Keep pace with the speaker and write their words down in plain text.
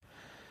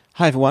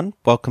Hi everyone,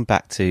 welcome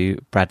back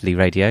to Bradley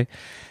Radio.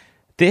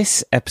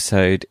 This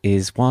episode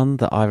is one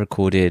that I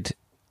recorded,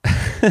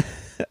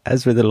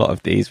 as with a lot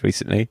of these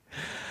recently,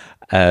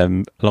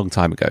 a long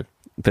time ago.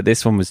 But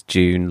this one was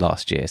June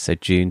last year, so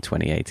June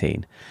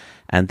 2018.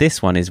 And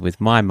this one is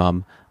with my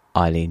mum,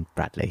 Eileen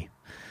Bradley.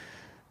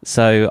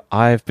 So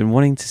I've been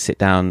wanting to sit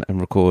down and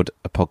record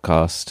a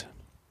podcast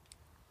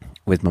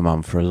with my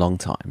mum for a long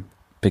time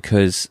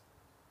because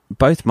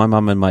both my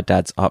mum and my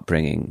dad's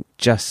upbringing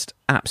just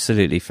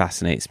absolutely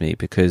fascinates me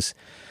because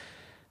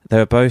they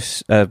were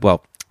both,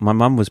 my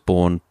mum was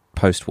born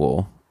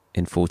post-war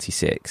in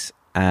 46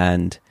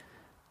 and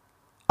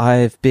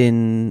I've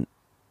been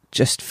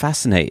just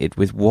fascinated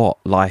with what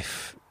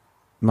life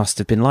must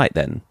have been like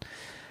then.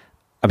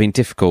 I mean,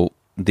 difficult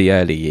the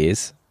early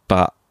years,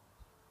 but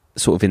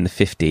sort of in the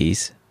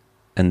 50s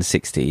and the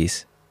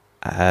 60s,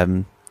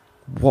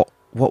 what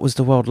was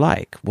the world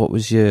like? What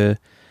was your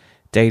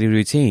daily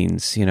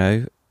routines, you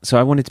know? So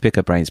I wanted to pick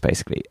her brains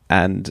basically.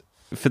 And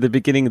for the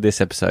beginning of this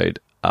episode,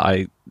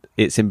 I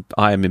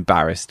am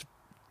embarrassed.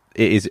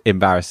 It is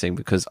embarrassing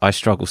because I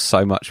struggle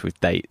so much with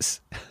dates.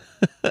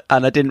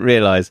 And I didn't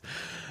realise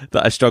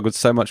that I struggled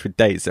so much with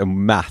dates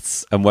and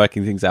maths and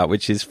working things out,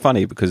 which is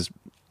funny because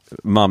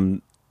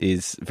mum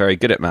is very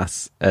good at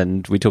maths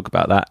and we talk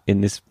about that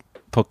in this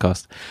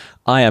podcast.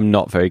 I am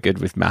not very good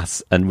with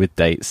maths and with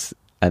dates,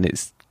 and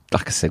it's,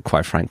 like I said,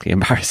 quite frankly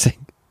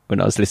embarrassing when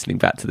I was listening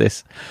back to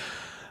this.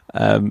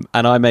 And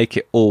I make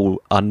it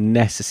all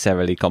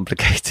unnecessarily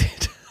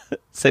complicated.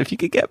 So if you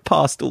could get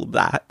past all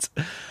that,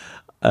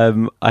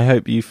 I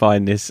hope you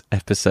find this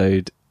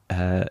episode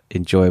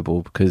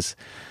enjoyable because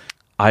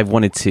I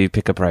wanted to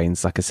pick her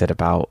brains, like I said,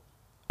 about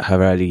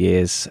her early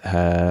years,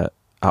 her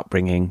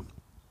upbringing.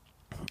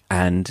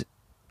 And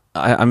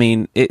I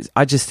mean,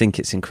 I just think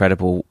it's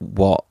incredible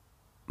what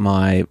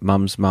my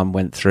mum's mum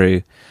went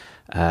through,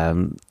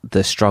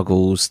 the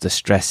struggles, the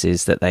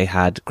stresses that they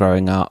had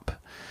growing up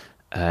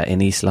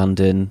in East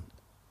London,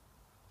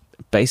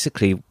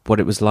 basically what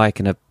it was like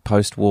in a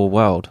post-war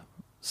world.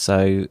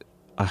 So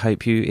I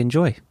hope you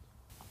enjoy.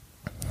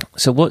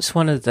 So let's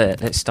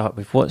start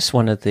with, what's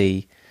one of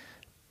the,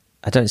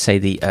 I don't say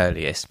the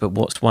earliest, but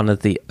what's one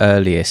of the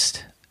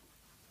earliest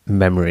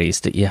memories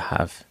that you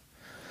have?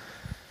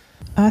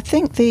 I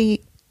think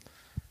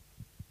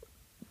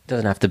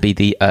doesn't have to be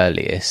the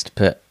earliest,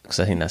 but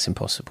because I think that's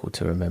impossible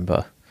to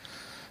remember.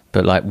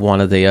 But like one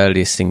of the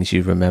earliest things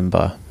you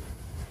remember.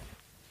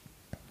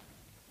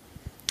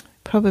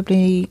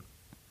 probably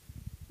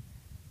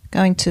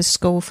going to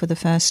school for the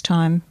first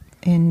time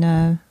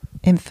in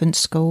infant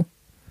school.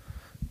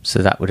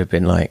 So that would have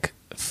been like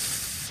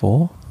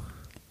 4?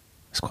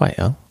 It's quite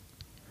young.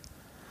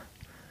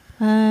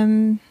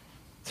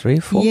 3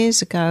 or 4?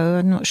 Years ago.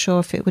 I'm not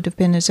sure if it would have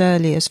been as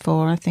early as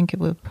 4. I think it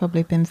would have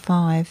probably been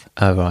 5.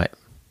 Oh, right.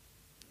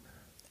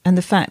 And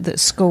the fact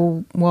that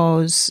school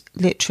was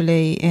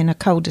literally in a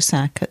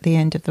cul-de-sac at the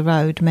end of the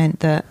road meant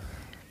that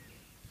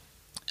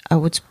I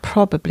was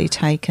probably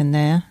taken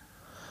there,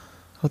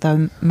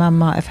 although Mum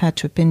might have had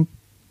to have been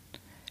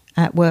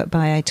at work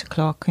by 8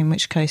 o'clock, in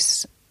which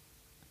case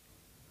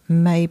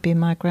maybe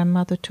my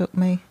grandmother took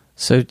me.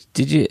 So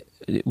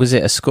was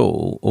it a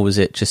school, or was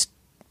it just,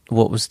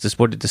 what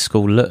did the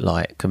school look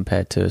like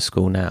compared to a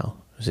school now?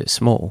 Was it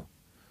small?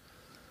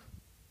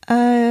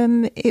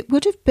 It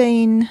would have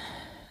been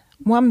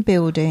one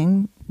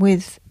building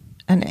with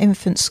an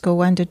infant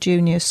school and a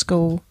junior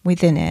school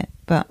within it,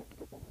 but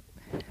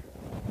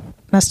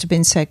must have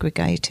been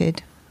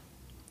segregated.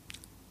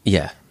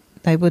 Yeah.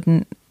 They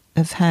wouldn't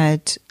have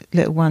had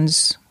little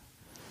ones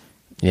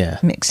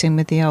mixing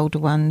with the older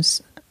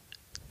ones,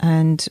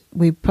 and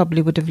we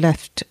probably would have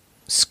left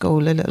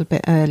school a little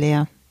bit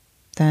earlier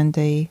than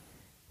the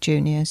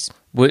juniors.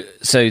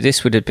 So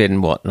this would have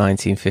been, what,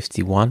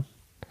 1951?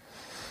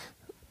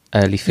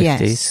 Early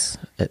 50s?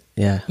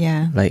 Yes.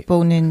 Yeah. Late.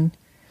 Born in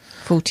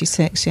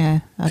 46, yeah.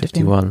 I'd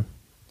 51. Have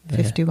been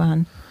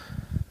 51.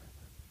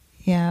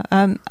 Yeah.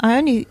 I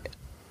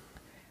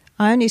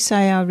only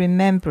say I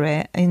remember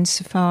it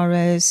insofar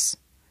as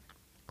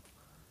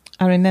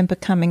I remember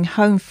coming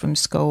home from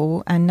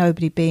school and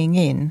nobody being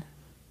in.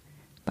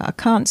 But I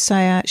can't say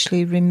I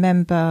actually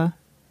remember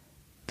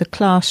the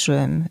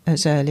classroom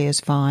as early as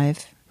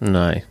 5.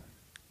 No.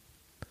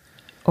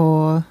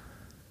 Or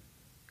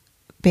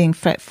being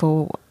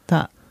fretful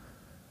that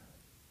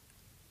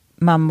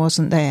Mum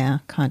wasn't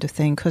there, kind of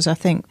thing. Because I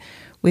think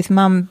with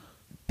Mum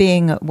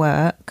being at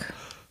work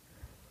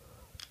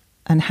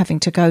and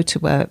having to go to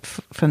work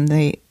from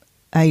the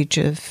age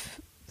of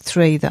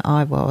 3 that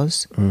I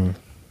was,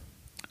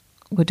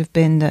 would have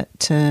been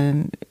that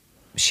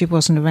she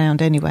wasn't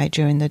around anyway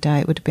during the day.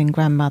 It would have been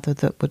grandmother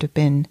that would have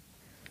been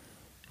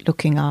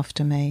looking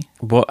after me.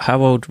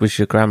 How old was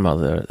your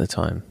grandmother at the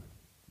time?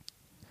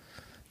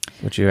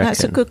 What do you reckon?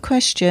 That's a good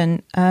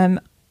question. Do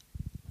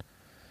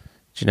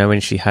you know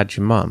when she had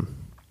your mum?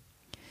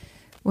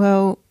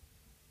 Well,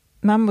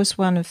 Mum was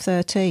one of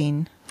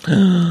 13.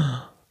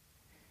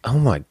 Oh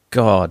my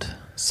God.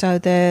 So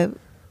there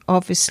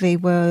obviously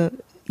were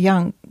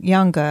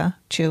younger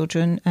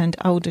children and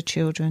older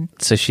children.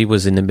 So she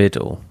was in the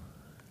middle.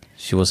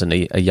 She wasn't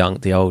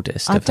the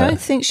oldest. I don't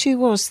think she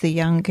was the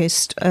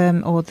youngest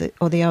or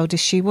the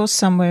oldest. She was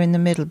somewhere in the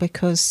middle,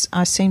 because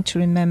I seem to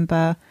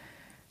remember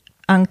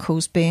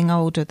uncles being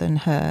older than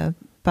her.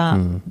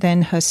 But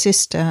then her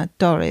sister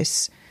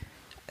Doris,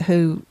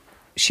 who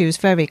she was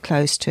very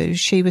close to,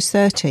 she was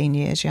 13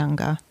 years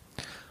younger.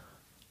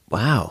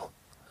 Wow.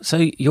 So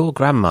your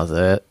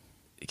grandmother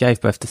gave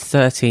birth to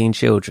 13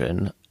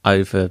 children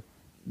over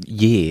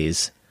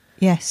years.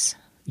 Yes.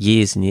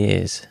 Years and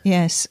years.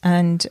 Yes,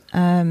 and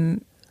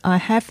I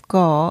have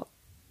got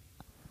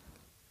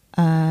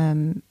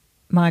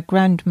my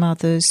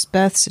grandmother's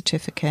birth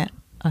certificate,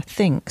 I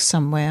think,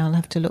 somewhere. I'll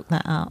have to look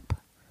that up.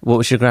 What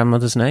was your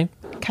grandmother's name?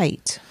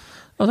 Kate.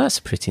 Oh, that's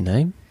a pretty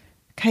name.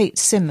 Kate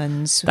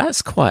Simmons.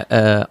 That's quite...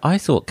 I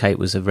thought Kate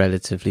was a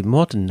relatively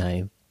modern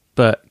name.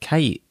 But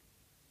Kate...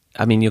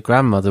 I mean, your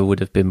grandmother would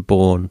have been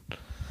born...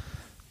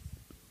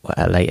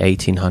 late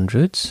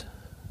 1800s?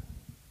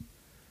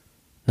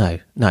 No,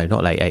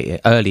 not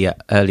late early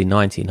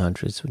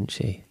 1900s, wouldn't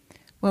she?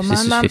 Well,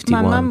 This is my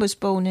 51. mum was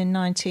born in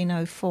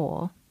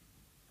 1904.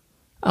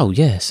 Oh,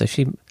 yeah, so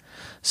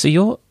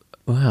you're...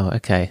 Wow,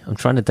 okay, I'm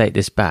trying to date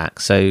this back.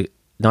 So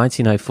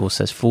 1904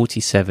 says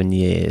 47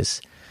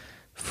 years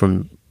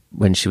from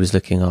when she was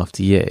looking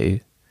after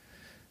you,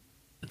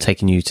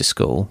 taking you to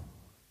school,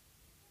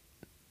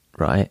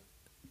 right?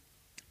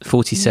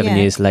 47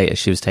 years later,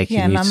 she was taking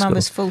you to school. Yeah, my mum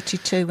was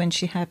 42 when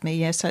she had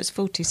me, so it's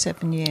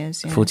 47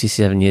 years. Yeah.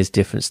 47 years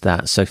difference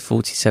that. So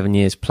 47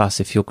 years plus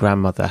if your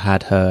grandmother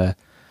had her...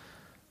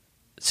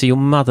 So your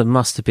mother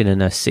must have been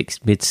in her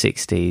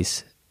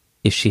mid-60s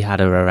if she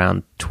had her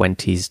around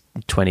 20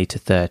 to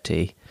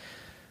 30.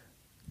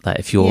 Like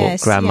if your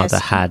grandmother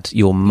had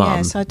your mum...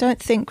 Yes, I don't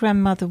think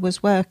grandmother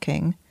was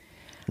working.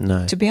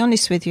 No. To be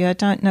honest with you, I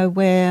don't know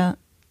where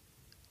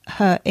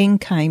her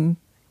income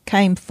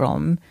came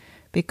from,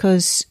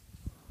 because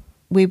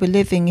we were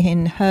living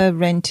in her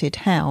rented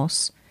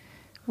house,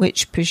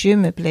 which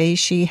presumably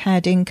she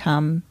had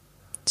income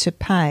to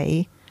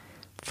pay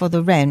for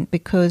the rent,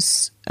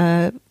 because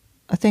I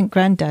think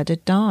Grandad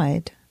had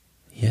died.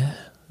 Yeah,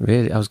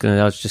 really? I was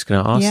just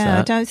going to ask that. Yeah,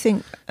 I don't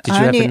think... Did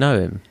you ever know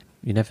him?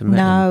 You never met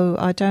him? No,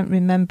 I don't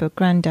remember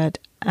Grandad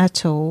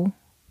at all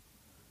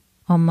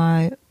on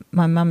my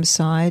mum's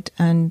side,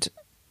 and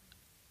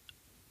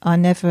I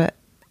never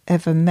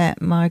ever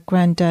met my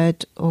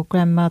granddad or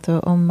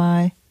grandmother on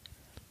my...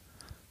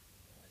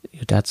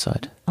 Your dad's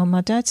side? On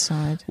my dad's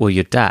side. Well,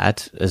 your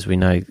dad, as we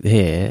know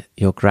here,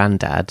 your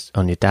granddad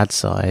on your dad's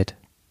side,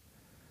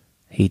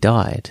 he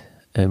died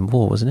in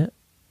war, wasn't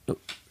it?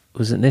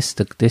 Wasn't this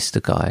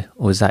the guy?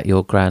 Or was that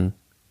your gran...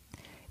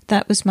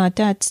 That was my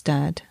dad's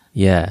dad.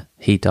 Yeah,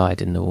 he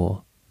died in the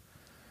war.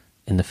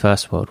 In the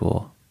First World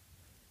War.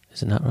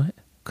 Isn't that right?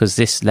 Because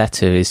this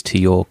letter is to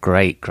your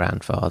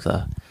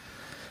great-grandfather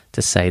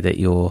to say that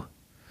you're...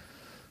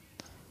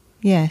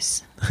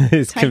 Yes.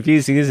 It's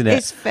confusing, isn't it?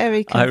 It's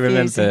very confusing. I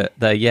remember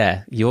that,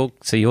 yeah, your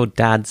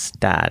dad's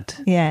dad...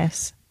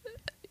 Yes.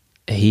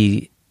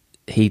 He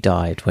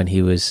died when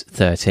he was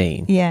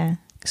 13. Yeah.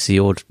 So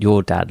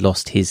your dad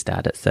lost his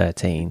dad at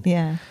 13.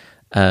 Yeah.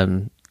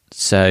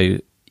 So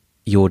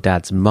your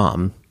dad's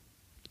mum,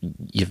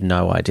 you've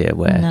no idea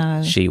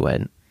where she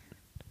went.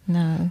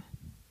 No.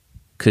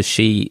 Because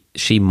she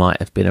might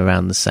have been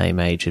around the same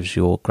age as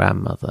your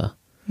grandmother.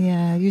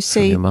 Yeah, you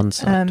see, your mum's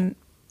side.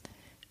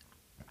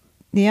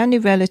 The only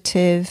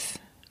relative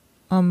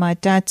on my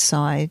dad's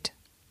side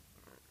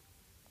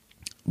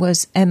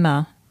was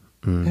Emma,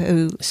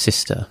 who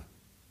sister,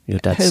 your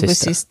dad's sister, who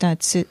was his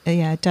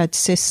dad's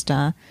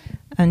sister,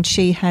 and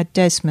she had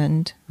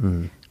Desmond,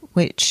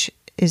 which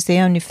is the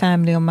only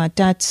family on my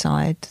dad's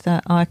side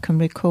that I can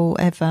recall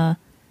ever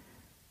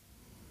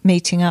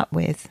meeting up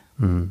with.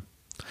 Mm.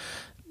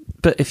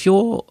 But if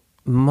your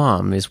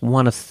mum is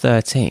one of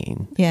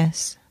 13,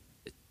 yes,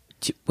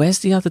 where's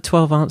the other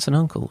 12 aunts and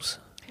uncles?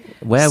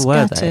 Where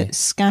were they?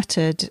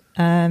 Scattered.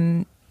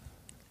 A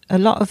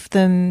lot of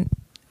them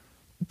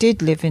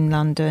did live in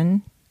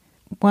London.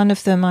 One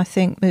of them, I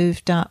think,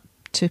 moved up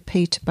to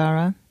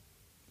Peterborough.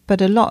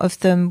 But a lot of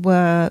them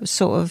were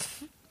sort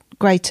of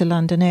Greater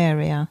London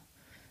area,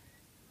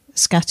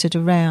 scattered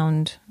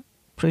around,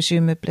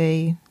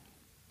 presumably.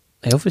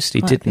 They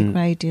obviously didn't.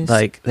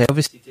 They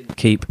obviously didn't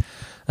keep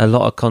a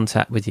lot of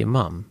contact with your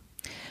mum.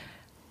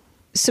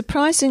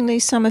 Surprisingly,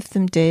 some of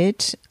them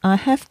did. I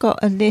have got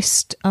a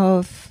list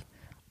of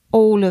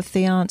all of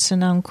the aunts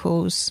and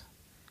uncles'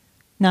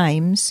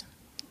 names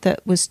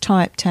that was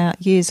typed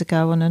out years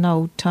ago on an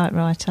old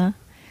typewriter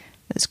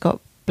that's got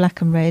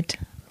black and red.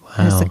 Wow.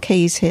 As the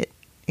keys hit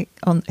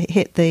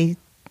the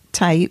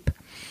tape,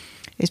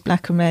 is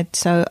black and red.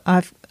 So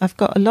I've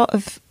got a lot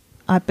of,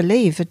 I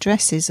believe,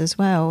 addresses as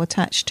well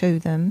attached to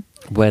them.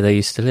 Where they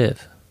used to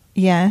live?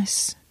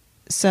 Yes.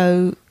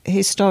 So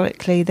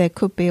historically there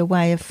could be a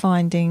way of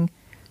finding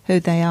who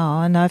they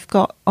are, and I've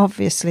got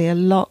obviously a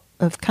lot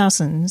of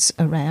cousins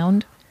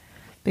around,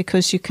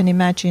 because you can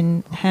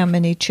imagine how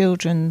many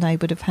children they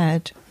would have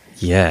had.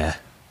 Yeah.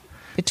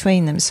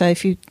 between them. So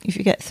if you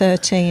get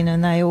 13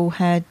 and they all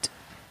had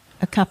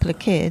a couple of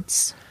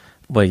kids.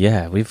 Well,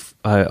 yeah,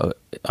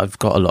 I've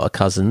got a lot of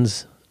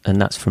cousins,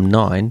 and that's from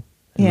 9.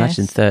 Yes.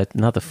 Imagine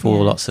another 4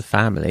 Yes. lots of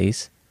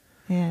families.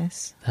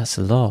 Yes. That's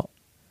a lot.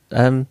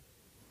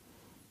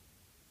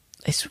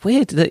 It's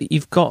weird that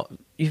you've got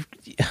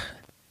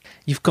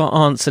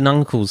aunts and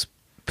uncles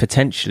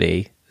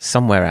potentially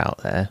somewhere out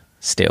there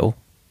still.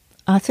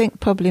 I think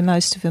probably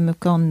most of them have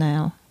gone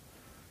now.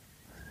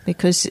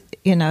 Because,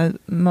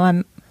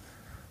 my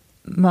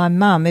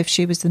mum, if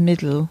she was the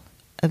middle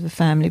of a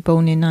family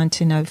born in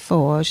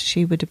 1904,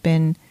 she would have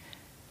been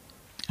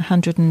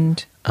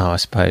 114 Oh, I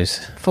suppose.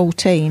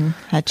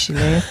 had she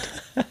lived.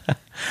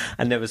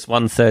 And there was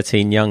one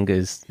 13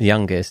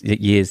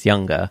 years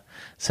younger.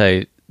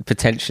 So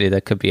potentially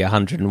there could be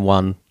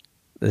 101.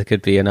 There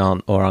could be an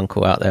aunt or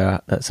uncle out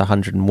there that's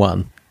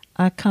 101.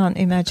 I can't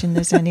imagine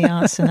there's any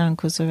aunts and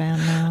uncles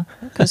around now.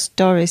 Because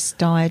Doris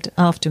died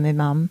after my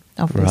mum,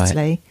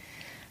 obviously.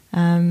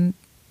 Right.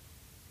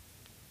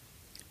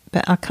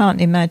 But I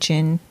can't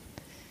imagine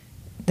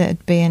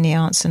there'd be any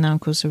aunts and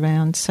uncles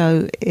around.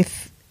 So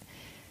if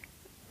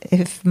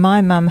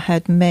my mum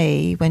had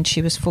me when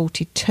she was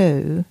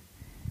 42,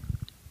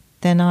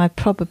 then I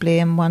probably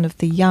am one of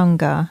the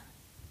younger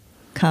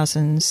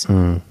cousins,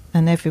 and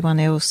everyone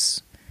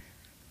else,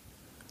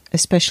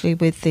 especially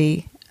with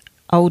the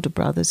older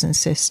brothers and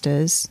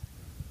sisters,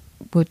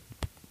 would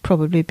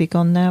probably be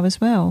gone now as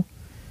well.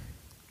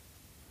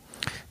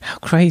 How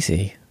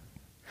crazy.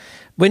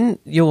 When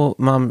your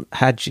mum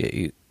had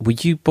you, were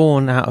you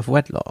born out of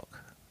wedlock?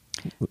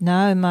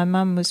 No, my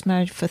mum was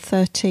married for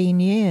 13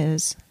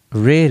 years.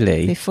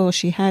 Really? Before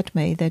she had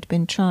me, they'd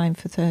been trying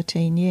for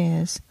 13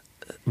 years.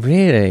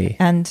 Really?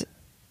 And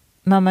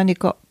Mum only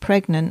got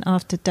pregnant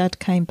after Dad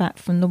came back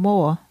from the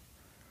war.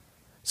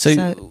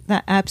 So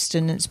that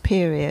abstinence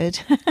period...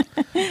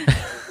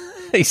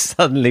 he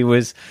suddenly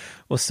was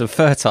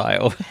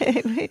fertile.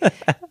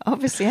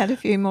 Obviously had a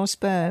few more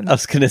sperm. I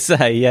was going to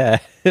say, yeah,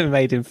 it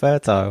made him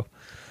fertile.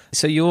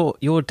 So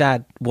your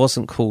dad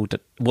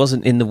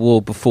wasn't in the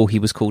war before he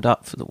was called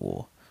up for the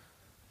war?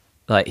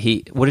 Like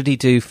what did he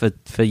do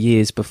for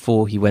years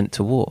before he went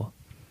to war?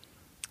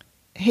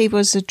 He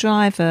was a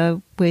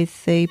driver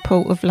with the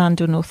Port of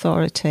London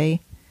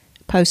Authority,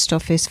 post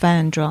office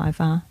van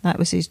driver. That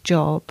was his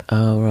job.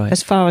 Oh, right.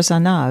 As far as I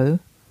know,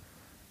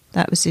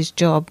 that was his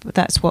job.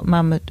 That's what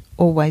Mum had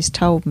always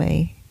told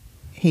me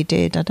he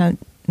did. I don't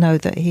know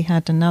that he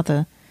had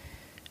another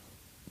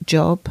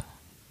job.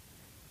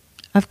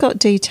 I've got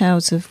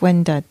details of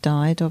when Dad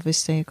died.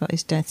 Obviously, I've got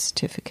his death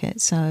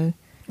certificate. So,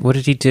 what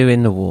did he do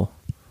in the war?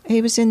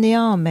 He was in the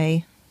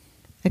army.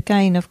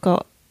 Again, I've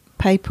got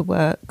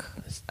paperwork.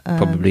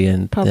 Probably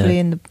in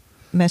the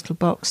metal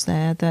box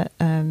there that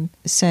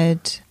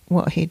said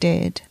what he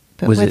did.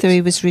 But whether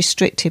he was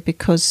restricted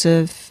because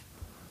of,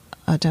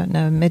 I don't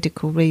know,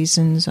 medical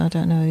reasons, I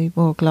don't know, he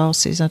wore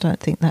glasses, I don't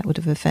think that would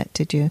have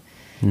affected you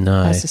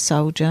as a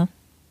soldier.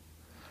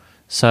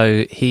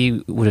 So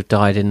he would have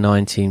died in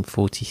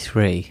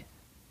 1943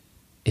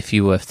 if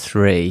you were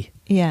 3.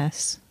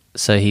 Yes.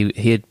 So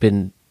he had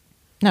been...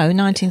 No,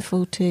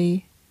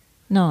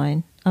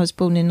 1949. I was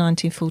born in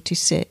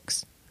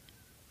 1946.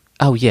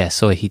 Oh, yeah,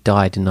 sorry, he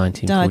died in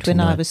 1949. Died when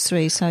I was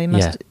 3, so he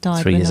must have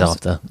died 3 when years I was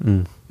after.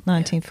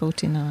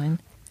 1949.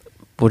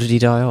 What did he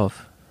die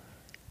of?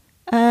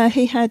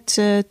 He had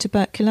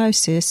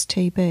tuberculosis,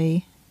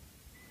 TB,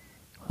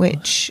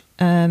 which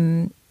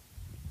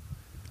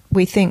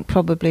we think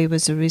probably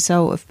was a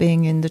result of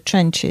being in the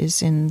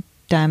trenches in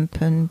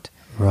damp and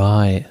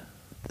right,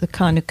 the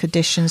kind of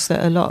conditions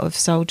that a lot of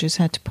soldiers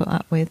had to put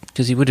up with.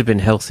 Because he would have been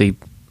healthy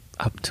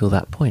up till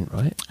that point,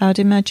 right? I'd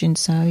imagine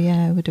so,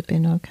 yeah, it would have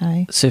been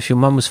okay. So if your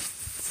mum was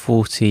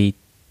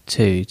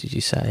 42, did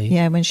you say?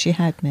 Yeah, when she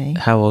had me.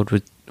 How old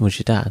was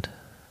your dad?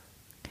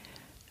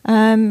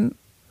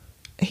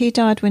 He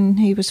died when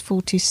he was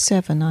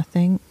 47, I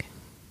think.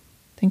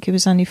 I think he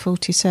was only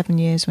 47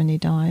 years when he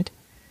died.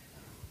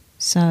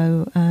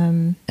 So,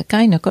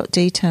 again, I've got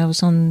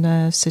details on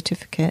the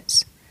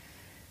certificates.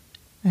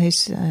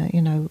 His,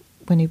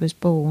 when he was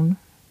born.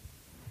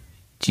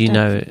 Do you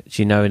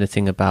know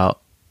anything about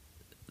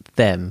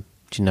them?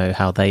 Do you know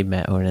how they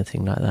met or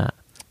anything like that?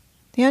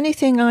 The only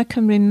thing I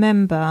can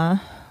remember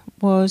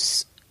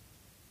was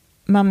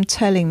Mum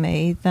telling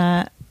me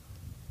that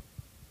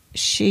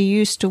she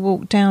used to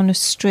walk down a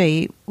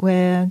street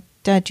where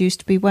Dad used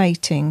to be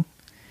waiting.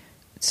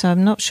 So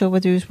I'm not sure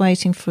whether he was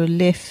waiting for a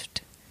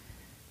lift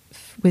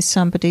with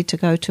somebody to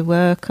go to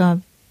work. I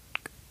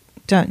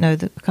don't know,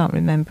 that I can't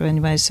remember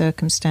anyway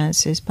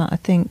circumstances, but I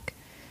think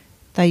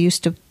they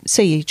used to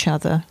see each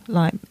other,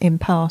 like, in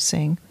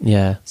passing.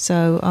 Yeah.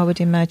 So I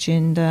would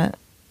imagine that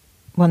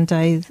one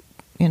day,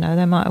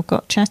 they might have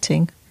got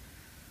chatting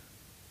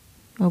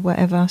or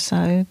whatever. So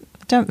I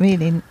don't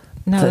really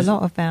know a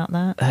lot about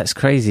that. That's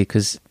crazy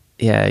because,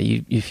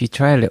 if you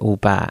trail it all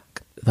back,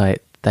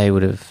 like, they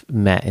would have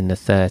met in the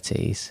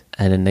 30s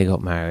and then they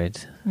got married.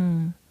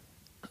 Mm.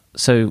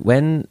 So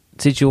when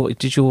did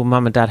your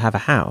mum and dad have a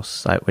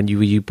house? Like, were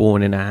you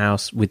born in a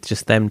house with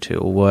just them two,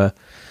 or were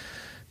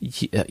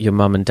your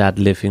mum and dad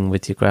living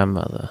with your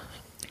grandmother?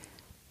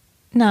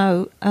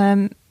 No,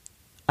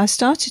 I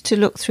started to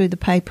look through the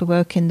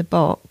paperwork in the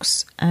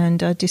box,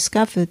 and I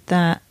discovered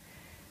that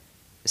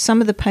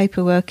some of the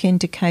paperwork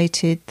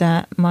indicated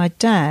that my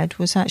dad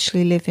was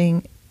actually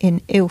living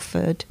in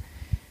Ilford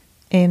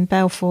in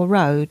Balfour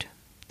Road.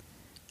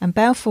 And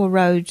Balfour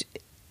Road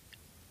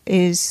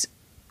is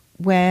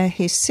where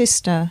his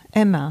sister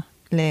Emma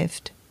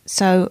lived.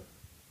 So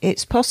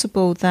it's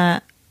possible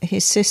that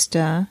his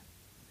sister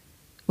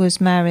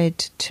was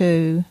married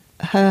to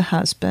her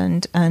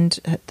husband and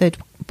they'd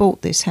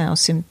bought this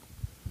house in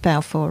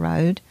Balfour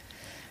Road.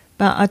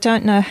 But I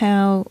don't know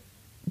how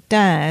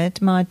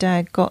my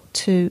dad got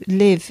to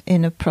live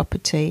in a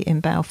property in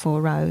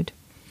Balfour Road.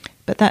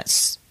 But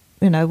that's,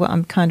 what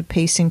I'm kind of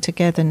piecing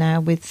together now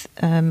with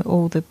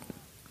all the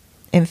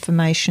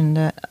information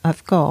that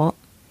I've got.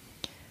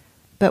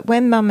 But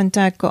when Mum and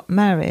Dad got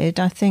married,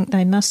 I think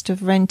they must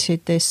have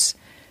rented this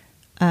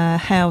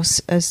house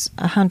as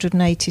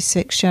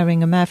 186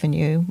 Sheringham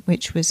Avenue,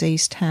 which was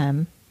East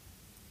Ham,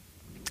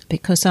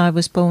 because I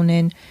was born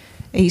in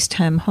East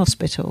Ham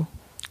Hospital.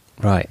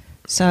 Right.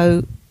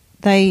 So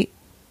they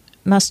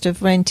must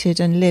have rented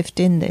and lived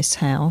in this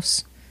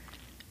house,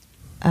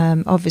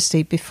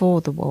 obviously before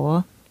the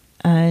war.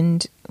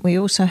 And we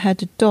also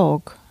had a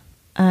dog,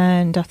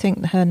 and I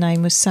think her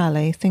name was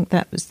Sally. I think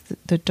that was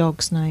the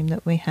dog's name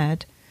that we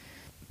had.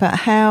 But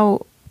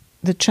how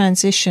the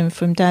transition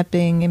from Dad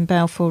being in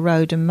Balfour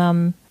Road and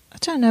Mum, I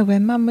don't know where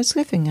Mum was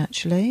living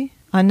actually.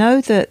 I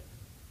know that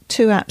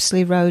 2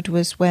 Apsley Road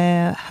was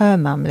where her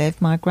mum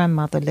lived, my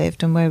grandmother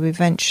lived, and where we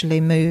eventually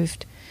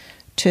moved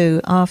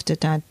to after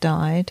Dad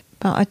died.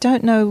 But I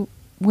don't know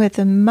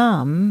whether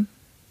Mum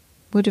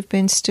would have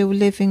been still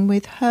living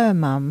with her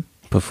mum.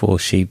 Before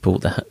she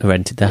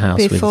rented the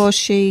house. Before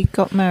she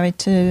got married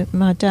to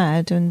my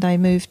dad and they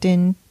moved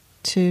in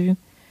to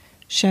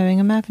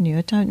Sheringham Avenue.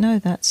 I don't know.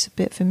 That's a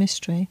bit of a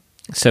mystery.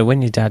 So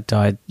when your dad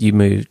died,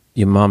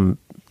 your mum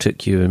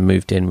took you and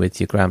moved in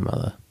with your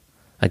grandmother,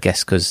 I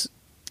guess, because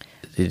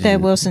there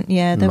wasn't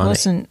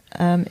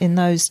in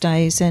those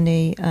days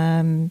any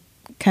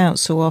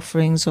council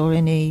offerings or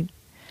any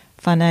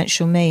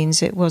financial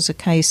means. It was a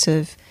case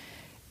of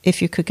if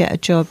you could get a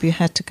job, you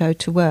had to go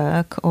to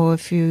work, or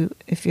if you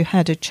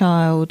had a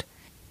child,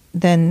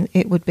 then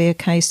it would be a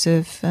case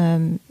of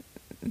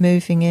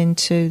moving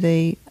into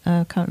the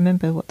I can't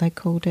remember what they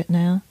called it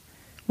now,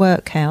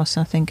 workhouse,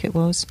 I think it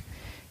was.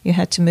 You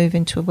had to move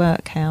into a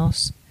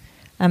workhouse,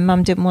 and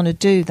Mum didn't want to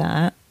do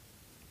that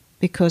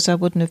because I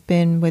wouldn't have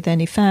been with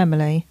any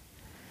family,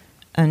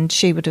 and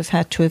she would have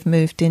had to have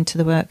moved into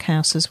the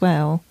workhouse as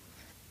well.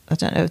 I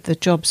don't know if the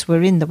jobs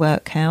were in the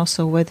workhouse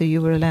or whether you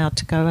were allowed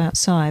to go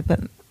outside, but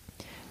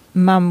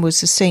Mum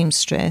was a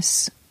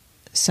seamstress,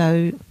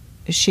 so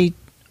she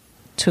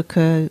took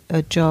a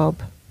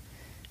job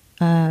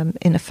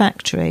in a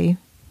factory,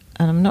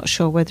 and I'm not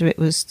sure whether it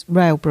was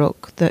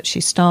Railbrook that she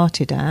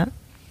started at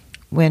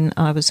when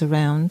I was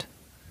around,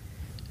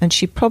 and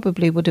she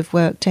probably would have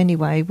worked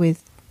anyway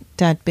with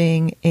Dad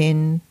being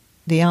in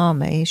the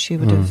army. She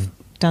would have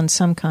done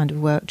some kind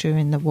of work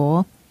during the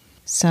war,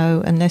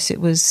 so unless it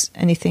was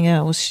anything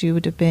else, she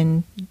would have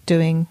been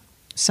doing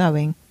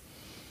sewing.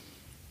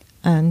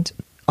 And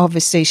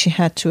obviously she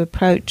had to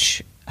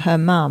approach her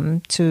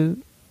mum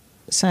to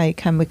say,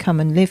 can we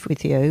come and live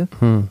with you?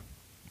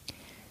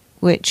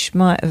 Which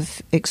might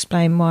have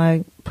explained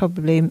why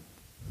probably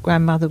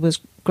grandmother was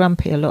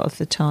grumpy a lot of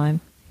the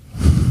time,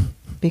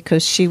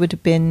 because she would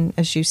have been,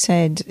 as you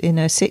said, in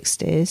her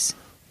 60s.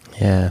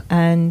 Yeah.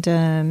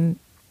 And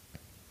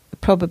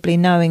probably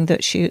knowing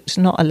that she was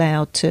not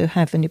allowed to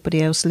have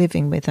anybody else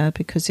living with her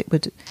because it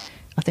would,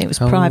 I think it was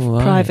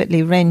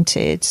privately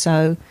rented,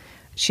 so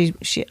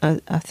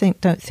I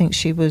don't think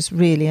she was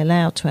really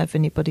allowed to have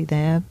anybody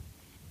there,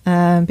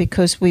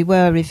 because we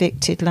were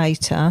evicted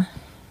later.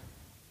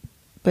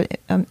 But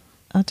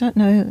I don't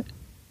know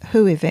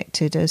who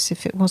evicted us.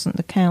 If it wasn't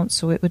the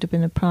council, it would have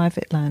been a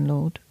private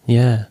landlord.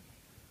 Yeah.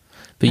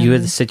 But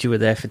you said you were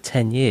there for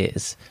 10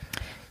 years.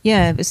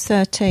 Yeah, it was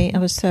 13. I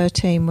was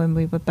 13 when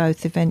we were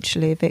both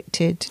eventually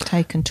evicted,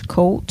 taken to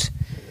court.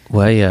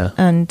 Were you?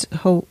 And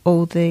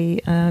all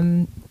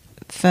the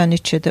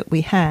furniture that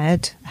we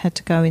had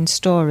to go in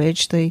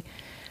storage. The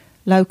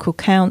local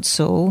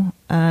council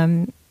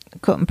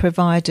couldn't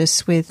provide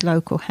us with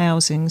local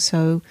housing,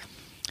 so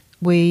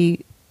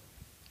we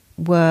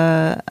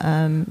were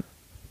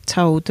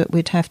told that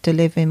we'd have to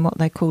live in what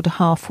they called a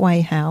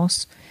halfway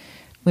house,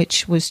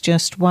 which was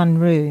just one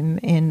room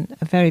in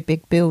a very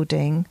big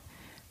building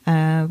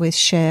with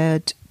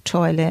shared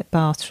toilet,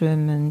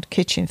 bathroom and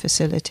kitchen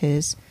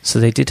facilities. So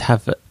they did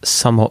have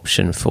some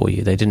option for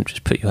you. They didn't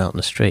just put you out on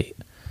the street.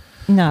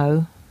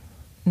 No,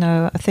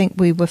 I think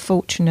we were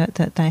fortunate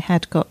that they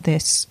had got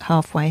this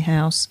halfway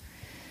house,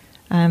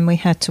 and we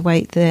had to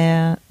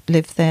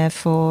live there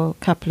for a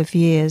couple of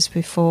years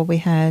before we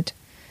had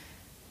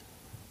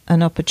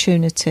an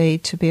opportunity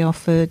to be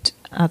offered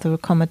other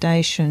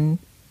accommodation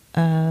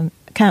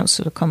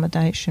council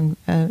accommodation,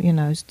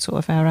 sort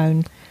of our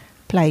own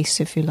place,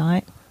 if you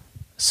like.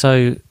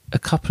 So a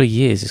couple of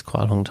years is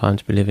quite a long time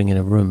to be living in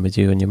a room with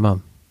you and your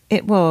mum.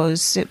 It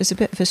was a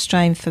bit of a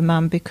strain for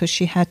Mum because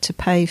she had to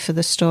pay for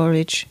the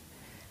storage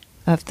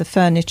of the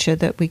furniture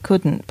that we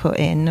couldn't put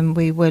in, and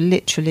we were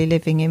literally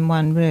living in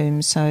one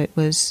room, so it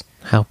was...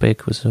 How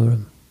big was the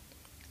room?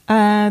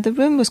 The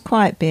room was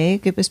quite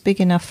big. It was big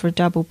enough for a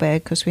double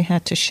bed because we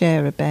had to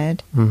share a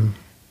bed. Mm.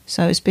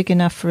 So it was big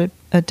enough for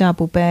a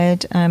double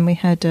bed, and we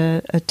had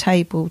a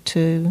table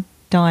to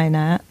dine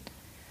at,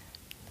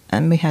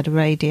 and we had a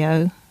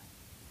radio.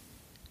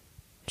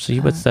 So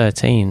you were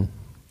 13?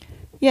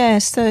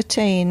 Yes,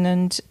 13,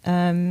 and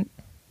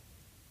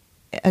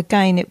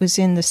again it was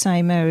in the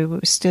same area.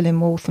 It was still in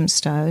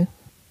Walthamstow.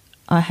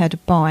 I had a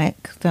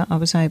bike that I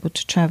was able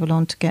to travel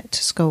on to get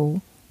to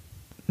school.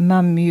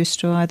 Mum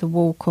used to either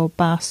walk or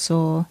bus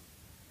or...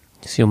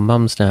 So your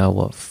mum's now,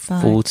 what,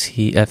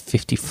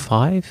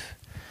 55?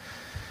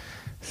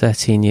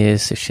 13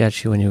 years, so she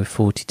had you when you were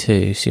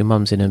 42, so your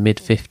mum's in her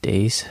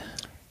mid-50s.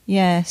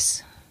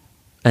 Yes.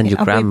 And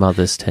your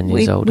grandmother's 10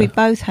 years older. We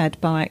both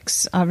had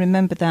bikes. I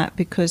remember that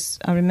because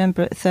I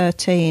remember at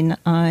 13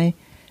 I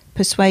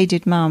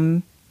persuaded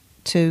Mum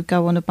to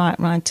go on a bike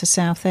ride to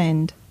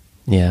Southend.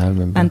 Yeah, I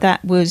remember. And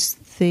that was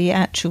the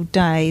actual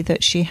day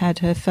that she had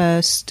her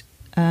first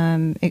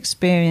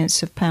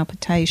experience of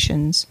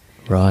palpitations.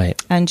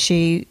 Right. And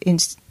she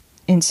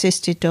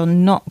insisted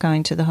on not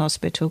going to the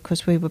hospital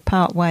because we were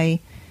part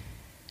way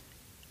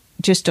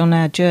just on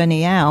our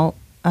journey out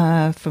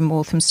from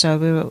Walthamstow.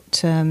 We were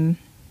at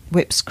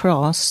Whipps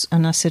Cross,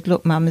 and I said,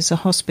 look, Mum, there's a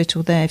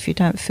hospital there. If you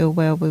don't feel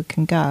well, we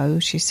can go.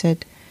 She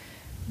said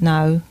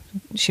no.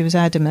 She was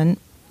adamant.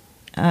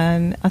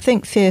 I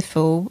think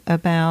fearful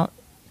about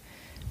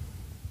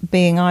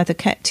being either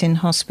kept in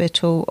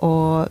hospital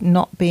or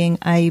not being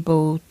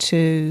able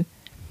to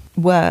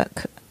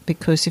work,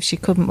 because if she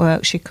couldn't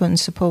work, she couldn't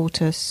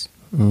support us.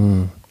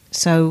 Mm.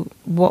 So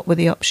what were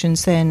the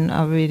options then?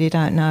 I really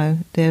don't know.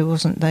 There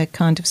wasn't the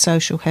kind of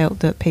social help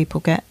that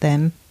people get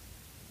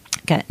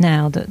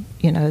now that,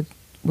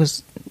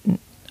 was,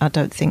 I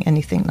don't think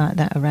anything like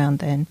that around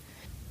then.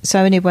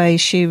 So anyway,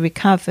 she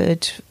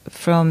recovered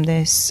from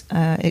this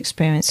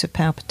experience of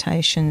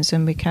palpitations,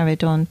 and we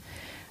carried on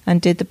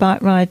and did the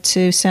bike ride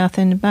to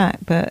Southend and back,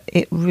 but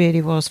it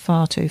really was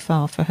far too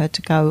far for her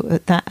to go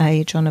at that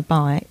age on a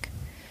bike.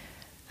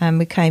 And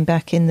we came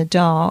back in the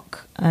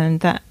dark,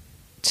 and that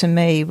to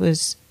me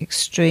was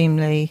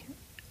extremely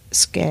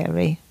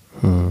scary.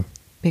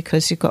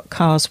 Because you've got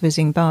cars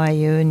whizzing by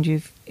you, and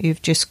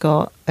you've just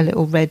got a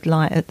little red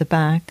light at the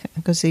back,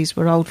 because these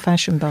were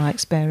old-fashioned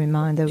bikes, bear in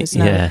mind. There was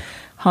no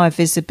high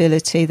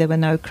visibility, there were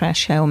no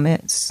crash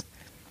helmets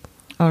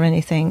or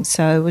anything,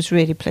 so I was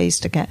really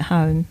pleased to get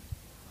home.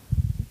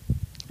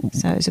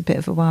 So it was a bit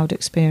of a wild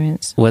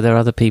experience. Were there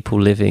other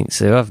people living?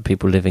 So there were other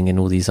people living in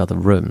all these other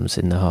rooms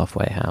in the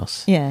halfway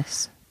house?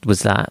 Yes.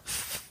 Was that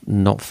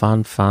not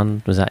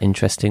fun? Was that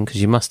interesting? Because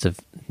you must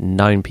have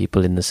known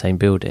people in the same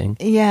building.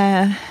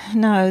 Yeah,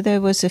 no, there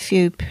was a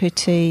few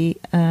pretty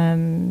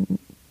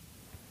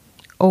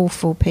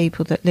awful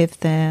people that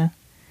lived there.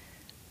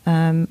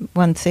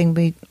 One thing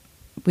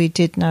we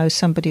did know,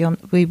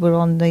 we were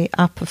on the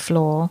upper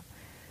floor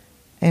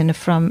in a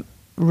front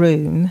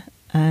room,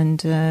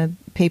 and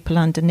people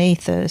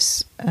underneath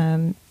us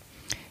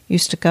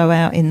used to go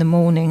out in the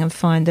morning and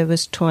find there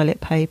was toilet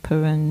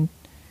paper and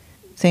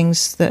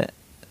things that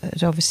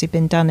had obviously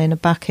been done in a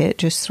bucket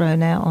just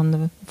thrown out on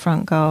the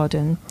front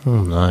garden.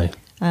 Oh no.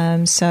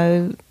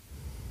 So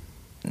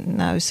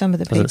no, some of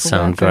the people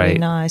weren't very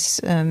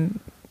nice.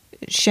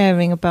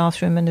 Sharing a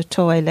bathroom and a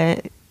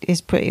toilet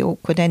is pretty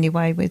awkward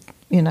anyway with,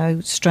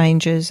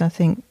 strangers. I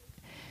think,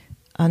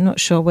 I'm not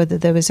sure whether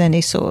there was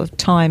any sort of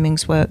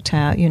timings worked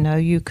out.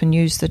 You can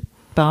use the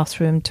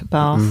bathroom to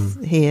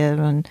bath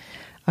here, and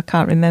I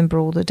can't remember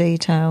all the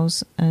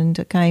details. And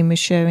again, we're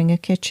sharing a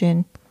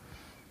kitchen.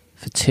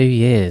 For 2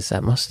 years,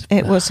 that must have...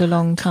 It was a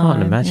long time. I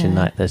can't imagine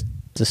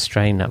the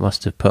strain that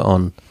must have put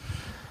on.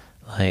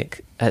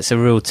 Like, it's a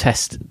real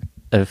test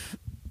of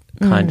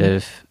kind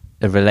of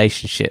a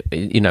relationship,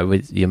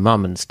 with your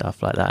mum and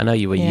stuff like that. I know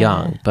you were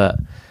young, but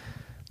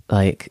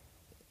like...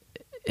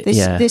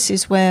 This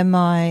is where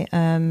my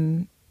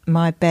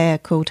my bear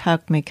called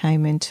Hug Me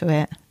came into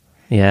it.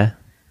 Yeah.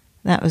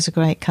 That was a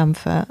great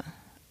comfort.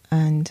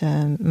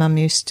 And Mum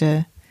used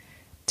to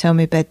tell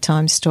me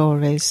bedtime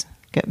stories,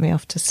 get me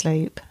off to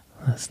sleep.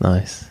 That's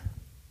nice.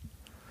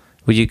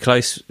 Were you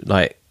close,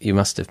 you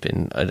must have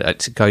been,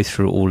 to go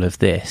through all of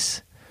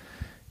this,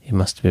 you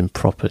must have been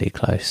properly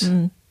close.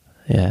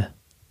 Yeah.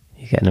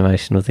 You're getting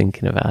emotional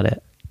thinking about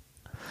it.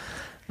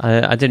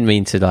 I didn't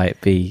mean to,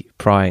 be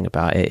prying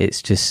about it.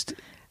 It's just...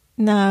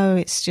 No,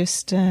 it's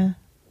just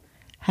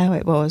how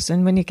it was.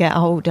 And when you get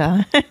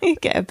older, you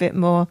get a bit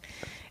more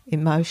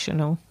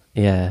emotional.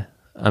 Yeah.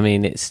 I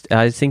mean,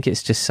 I think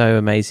it's just so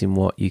amazing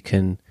what you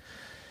can...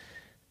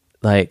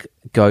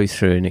 go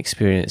through and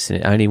experience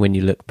it. Only when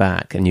you look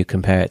back and you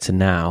compare it to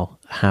now,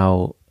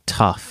 how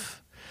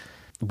tough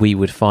we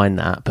would find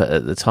that. But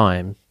at the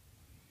time,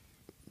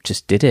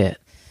 just did it.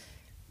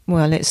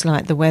 Well, it's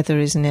like the weather,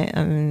 isn't it?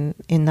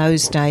 In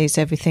those days,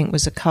 everything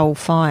was a coal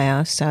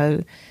fire,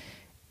 so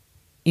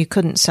you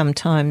couldn't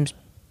sometimes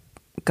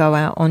go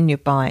out on your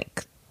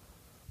bike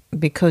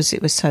because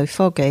it was so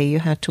foggy. You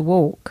had to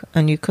walk,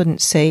 and you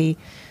couldn't see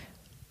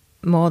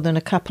more than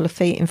a couple of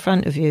feet in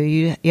front of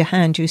you. Your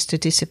hand used to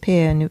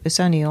disappear, and it was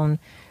only on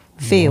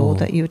feel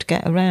that you would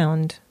get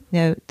around.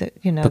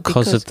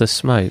 Because of the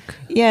smoke.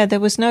 Yeah, there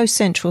was no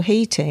central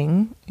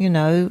heating.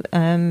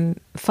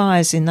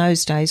 Fires in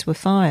those days were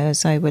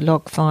fires. They were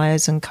log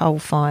fires and coal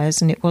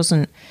fires, and it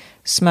wasn't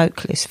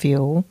smokeless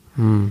fuel.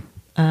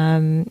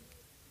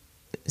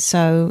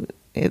 So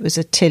it was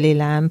a tilly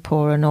lamp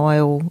or an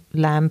oil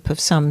lamp of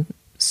some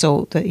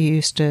sort that you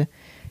used to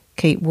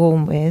keep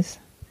warm with.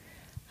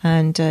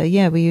 And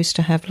we used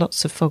to have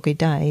lots of foggy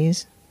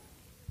days.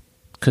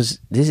 Because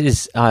this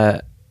is,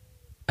 I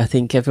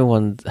think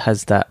everyone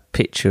has that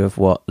picture of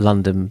what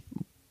London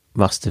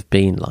must have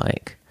been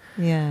like.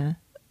 Yeah.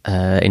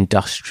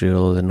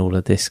 Industrial and all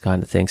of this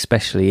kind of thing,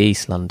 especially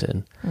East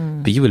London.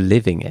 But you were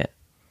living it.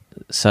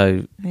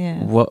 So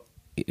what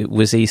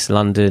was East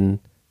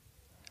London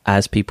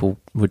as people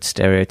would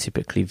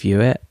stereotypically view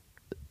it?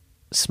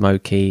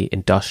 Smoky,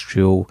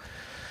 industrial,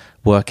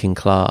 working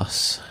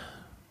class?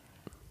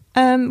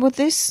 Well,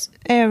 this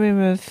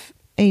area of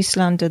East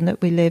London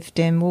that we lived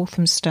in,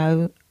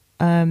 Walthamstow,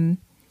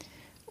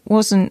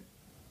 wasn't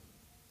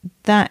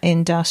that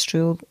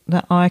industrial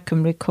that I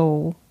can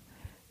recall.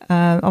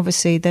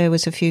 Obviously, there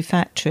was a few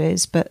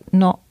factories, but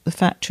not the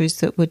factories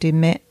that would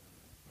emit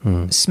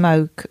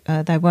smoke.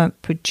 They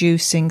weren't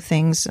producing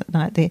things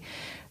like the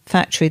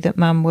factory that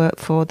Mum worked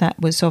for. That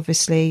was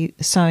obviously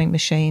sewing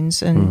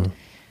machines, and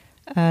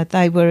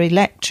they were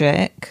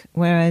electric,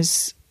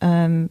 whereas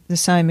the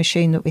sewing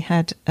machine that we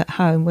had at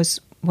home was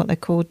what they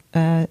called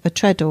a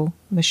treadle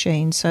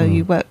machine, so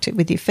you worked it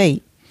with your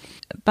feet.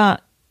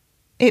 But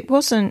it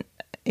wasn't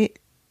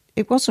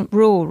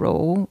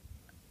rural.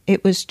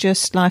 It was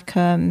just like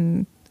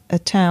a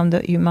town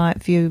that you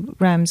might view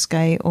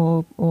Ramsgate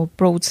or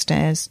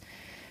Broadstairs,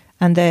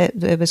 and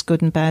there was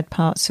good and bad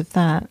parts of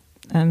that.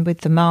 And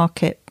with the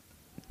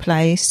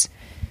marketplace,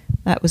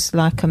 that was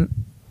like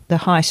the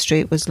high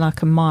street was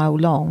like a mile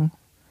long,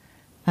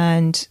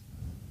 and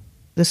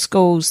the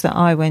schools that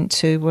I went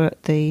to were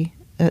at the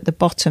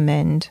bottom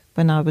end.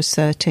 When I was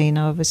 13,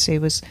 I obviously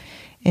was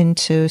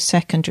into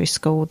secondary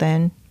school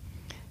then.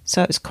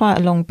 So it was quite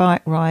a long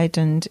bike ride,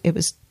 and it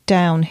was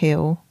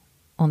downhill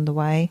on the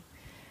way.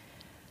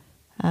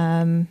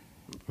 And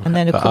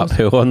then, of course,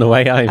 uphill on the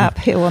way home.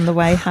 Uphill on the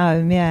way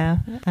home, yeah.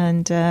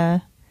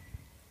 And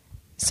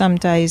some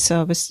days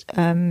I was,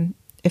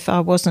 if I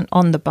wasn't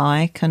on the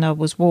bike and I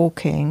was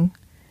walking,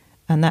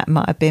 and that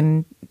might have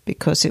been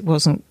because it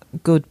wasn't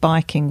good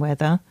biking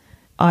weather,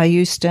 I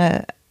used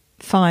to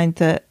find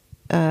that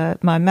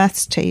my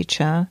maths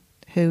teacher,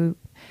 who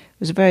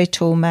was a very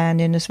tall man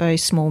in a very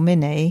small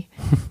mini,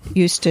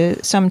 used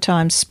to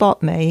sometimes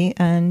spot me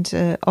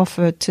and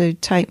offer to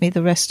take me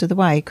the rest of the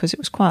way, because it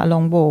was quite a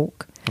long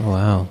walk.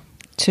 Wow.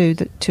 To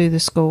the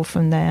school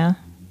from there,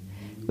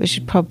 which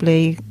is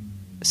probably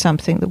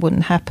something that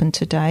wouldn't happen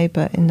today,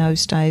 but in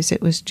those days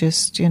it was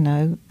just,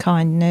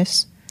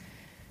 kindness.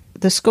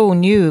 The school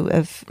knew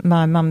of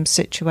my mum's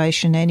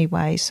situation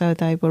anyway, so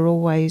they were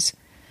always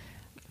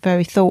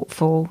very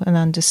thoughtful and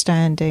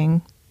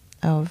understanding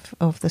of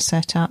the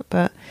setup,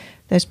 but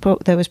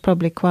there was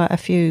probably quite a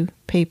few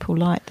people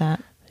like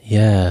that.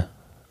 Yeah.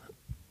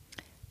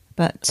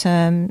 But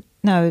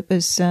no, it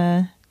was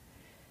a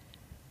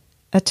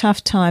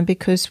tough time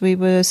because we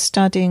were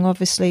studying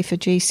obviously for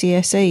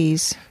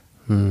GCSEs,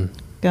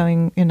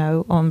 going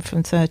on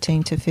from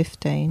 13 to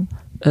 15.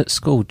 At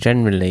school,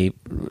 generally,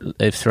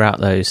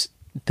 throughout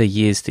the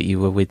years that you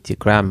were with your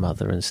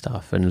grandmother and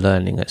stuff and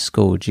learning at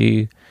school,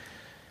 do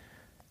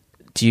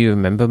you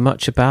remember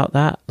much about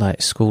that,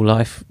 like school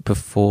life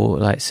before,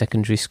 like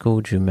secondary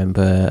school? Do you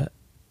remember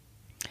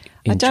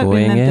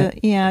enjoying it?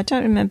 Yeah, I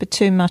don't remember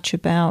too much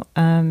about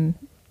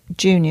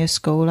junior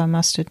school, I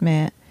must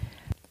admit,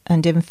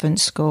 and infant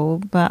school,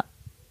 but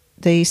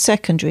the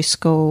secondary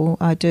school,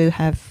 I do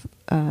have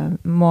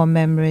more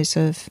memories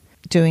of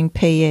doing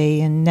PE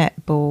and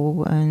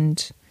netball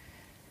and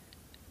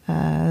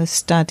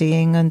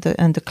studying, and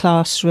the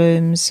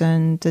classrooms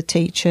and the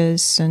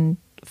teachers and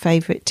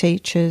favourite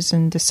teachers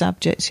and the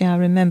subjects. Yeah, I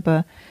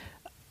remember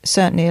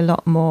certainly a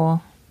lot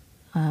more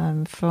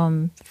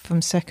from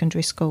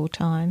secondary school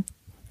time.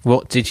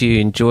 What did you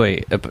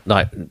enjoy?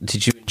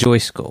 Did you enjoy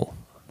school,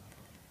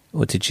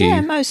 or did you?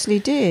 Yeah, mostly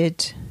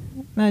did.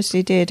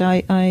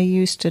 I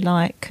used to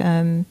like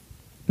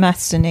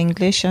maths and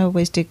English. I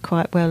always did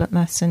quite well at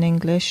maths and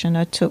English, and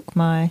I took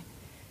my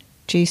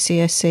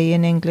GCSE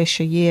in English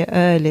a year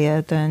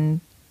earlier than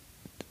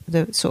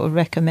the sort of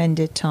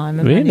recommended time.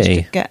 And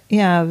really?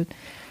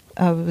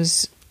 I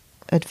was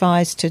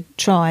advised to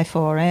try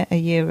for it a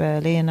year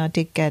early, and I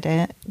did get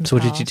it. So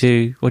what did you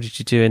do? What did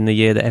you do in the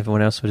year that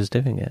everyone else was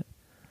doing it?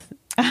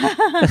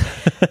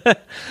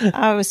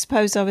 I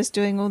suppose I was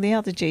doing all the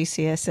other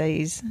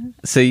GCSEs.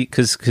 So,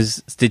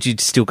 because did you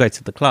still go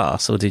to the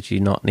class, or did you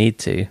not need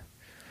to?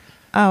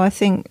 Oh, I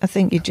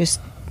think you just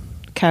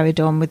carried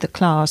on with the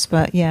class,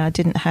 but yeah, I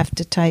didn't have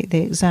to take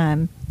the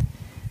exam.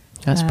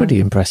 That's pretty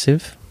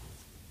impressive.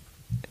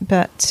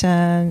 But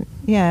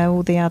yeah,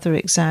 all the other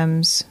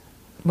exams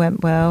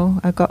went well.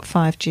 I got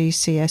 5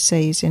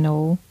 GCSEs in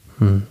all.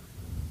 And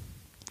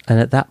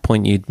at that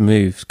point, you'd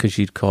moved because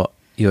you'd got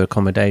your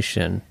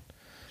accommodation.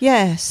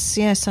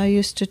 Yes. I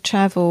used to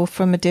travel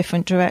from a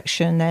different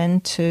direction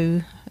then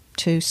to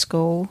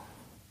school.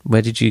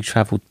 Where did you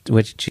travel?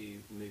 Where did you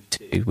move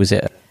to? Was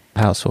it a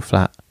house or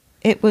flat?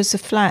 It was a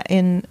flat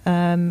in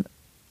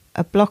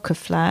a block of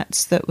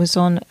flats that was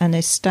on an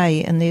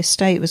estate, and the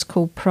estate was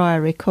called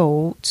Priory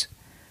Court,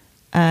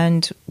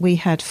 and we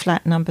had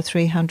flat number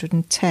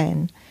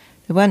 310.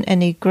 There weren't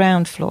any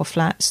ground floor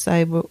flats.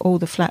 All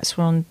the flats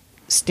were on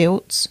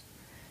stilts,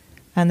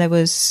 and there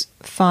was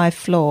 5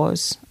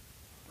 floors.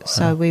 Wow.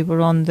 So we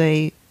were on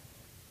the,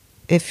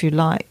 if you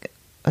like,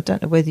 I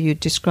don't know whether you'd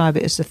describe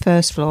it as the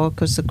first floor,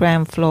 because the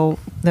ground floor,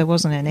 there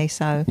wasn't any.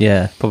 So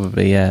yeah,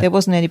 probably, yeah. There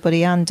wasn't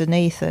anybody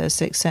underneath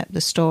us except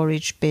the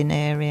storage bin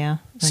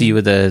area. So you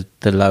were the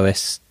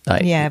lowest?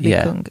 Yeah,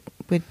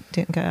 we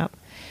didn't go up,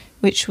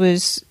 which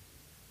was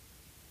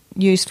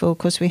useful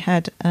because we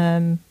had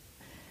a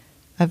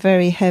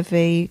very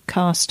heavy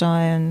cast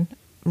iron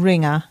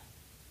wringer,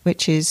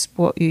 which is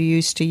what you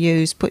used to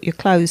use, put your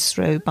clothes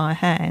through by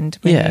hand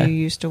when you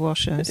used to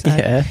wash them.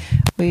 So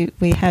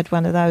we had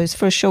one of those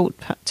for a short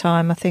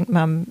time. I think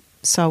Mum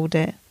sold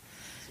it.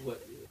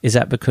 Is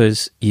that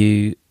because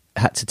you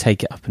had to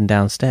take it up and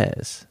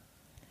downstairs?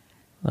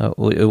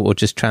 Or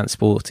just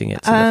transporting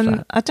it to the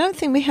flat? I don't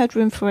think we had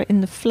room for it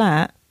in the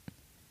flat.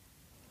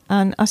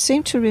 And I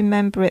seem to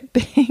remember it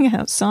being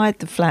outside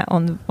the flat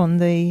on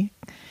the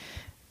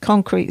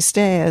concrete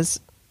stairs.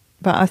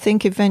 But I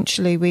think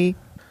eventually we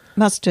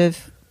must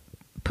have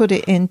put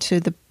it into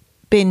the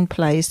bin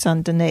place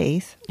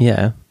underneath.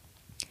 Yeah.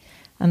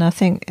 And I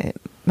think it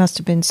must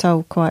have been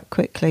sold quite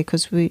quickly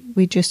because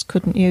we just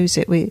couldn't use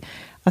it.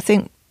 I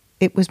think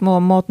it was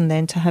more modern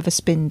then to have a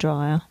spin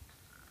dryer.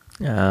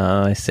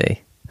 Oh, I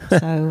see.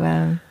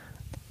 So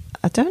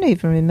I don't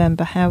even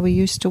remember how we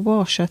used to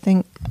wash. I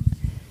think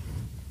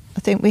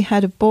we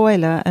had a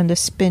boiler and a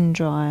spin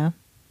dryer,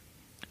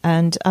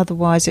 and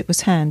otherwise it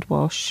was hand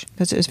wash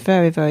because it was a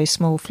very, very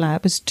small flat.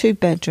 It was 2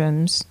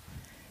 bedrooms,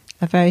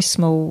 a very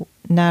small,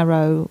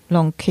 narrow,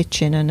 long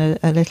kitchen and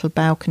a little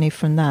balcony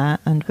from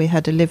that, and we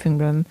had a living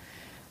room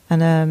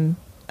and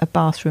a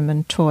bathroom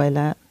and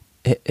toilet.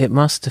 It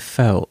must have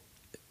felt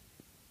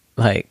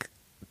like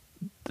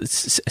a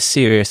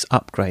serious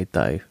upgrade,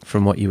 though,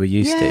 from what you were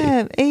used to.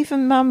 Yeah,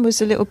 even Mum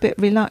was a little bit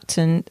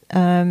reluctant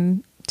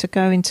to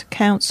go into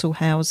council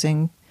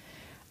housing,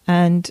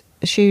 and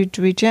she'd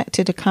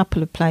rejected a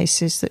couple of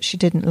places that she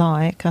didn't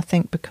like, I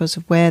think because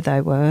of where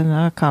they were, and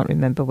I can't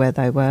remember where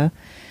they were.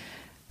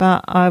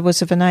 But I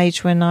was of an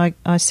age when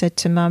I said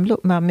to Mum,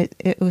 "Look, Mum,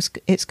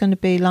 it's going to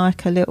be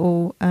like a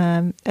little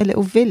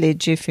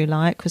village, if you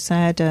like," because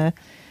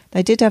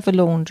they did have a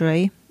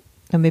laundry,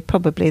 and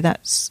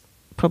that's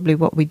probably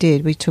what we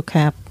did. We took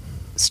our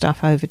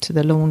stuff over to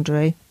the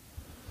laundry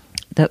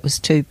that was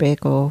too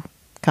big or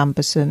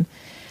cumbersome,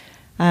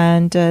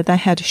 and they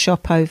had a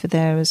shop over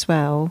there as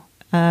well,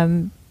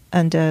 and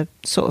a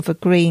sort of a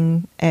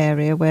green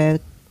area where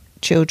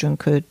children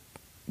could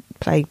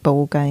play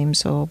ball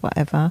games or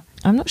whatever.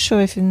 I'm not sure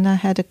if they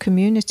had a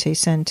community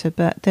centre,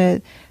 but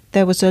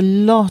there was a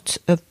lot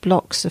of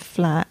blocks of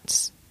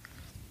flats,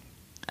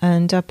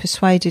 and I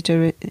persuaded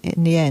her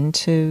in the end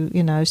to,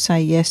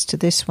 say yes to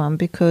this one,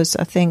 because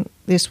I think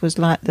this was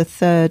like the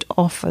 3rd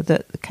offer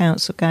that the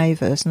council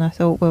gave us, and I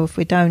thought, well, if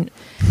we don't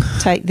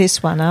take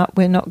this one up,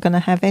 we're not going to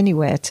have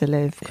anywhere to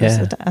live, because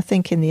I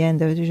think in the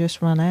end they would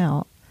just run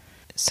out.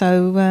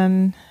 So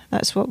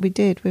that's what we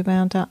did. We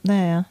wound up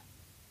there.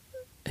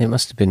 It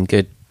must have been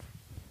good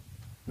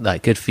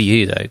for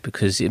you, though,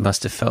 because it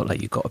must have felt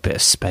like you got a bit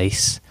of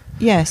space.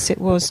 Yes, it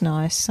was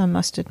nice. I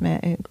must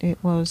admit it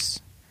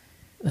was.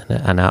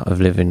 And out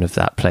of living of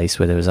that place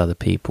where there was other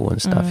people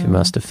and stuff, you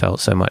must have felt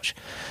so much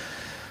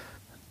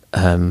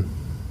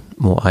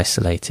more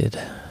isolated,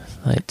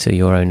 like to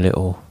your own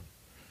little.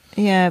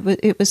 Yeah, but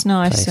it was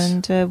nice,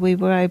 place. And we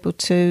were able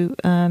to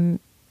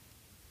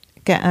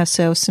get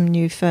ourselves some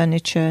new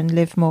furniture and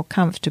live more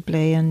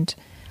comfortably. And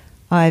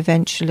I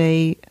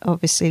eventually,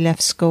 obviously,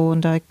 left school,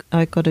 and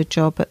I got a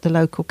job at the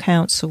local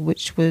council,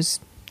 which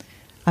was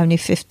only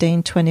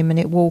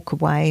 15-20-minute walk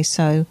away.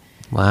 So.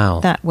 Wow.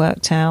 That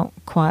worked out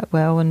quite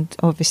well, and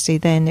obviously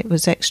then it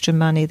was extra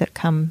money that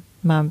come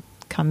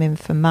in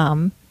for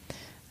Mum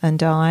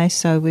and I,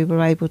 so we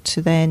were able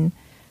to then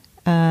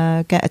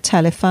get a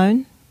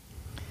telephone.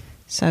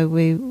 So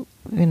we,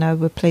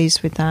 were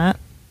pleased with that.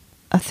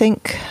 I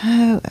think,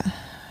 how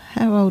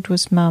old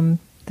was Mum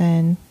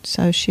then?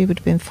 So she would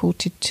have been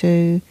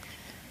 42,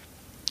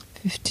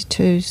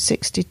 52,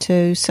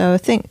 62. So I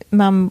think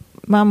Mum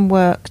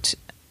worked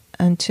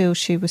until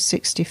she was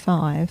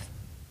 65.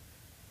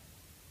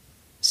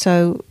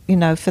 So,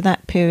 for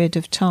that period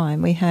of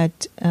time, we had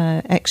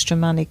extra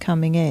money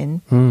coming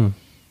in,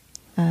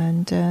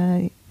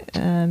 and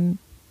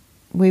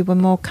we were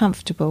more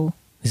comfortable.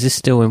 Is this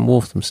still in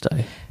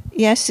Walthamstow?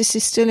 Yes, this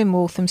is still in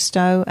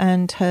Walthamstow,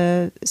 and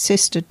her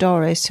sister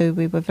Doris, who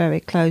we were very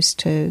close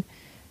to,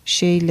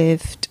 she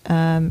lived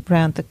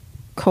round the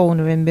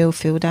corner in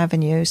Millfield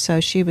Avenue, so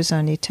she was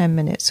only 10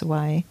 minutes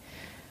away.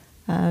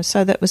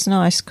 So that was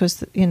nice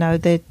because,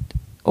 they'd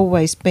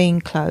always been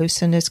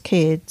close, and as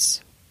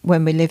kids,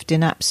 when we lived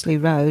in Apsley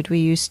Road, we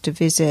used to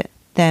visit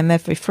them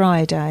every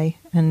Friday,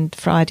 and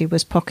Friday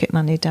was pocket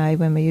money day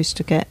when we used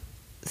to get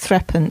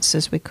threepence,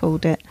 as we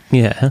called it.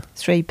 Yeah.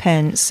 3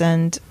 pence,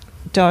 and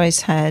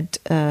Doris had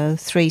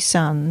 3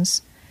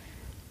 sons,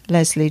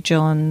 Leslie,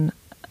 John,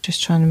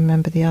 just trying to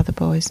remember the other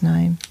boy's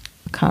name.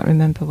 I can't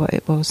remember what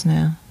it was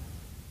now.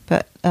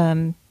 But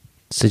so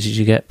did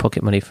you get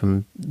pocket money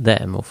from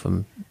them or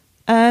from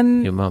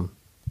your mum?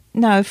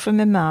 No, from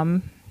my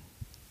mum.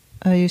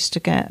 I used to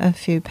get a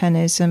few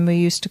pennies, and we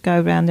used to go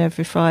round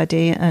every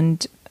Friday,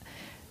 and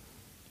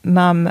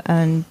Mum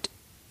and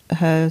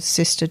her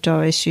sister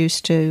Doris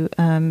used to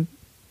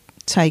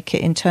take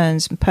it in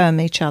turns and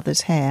perm each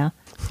other's hair,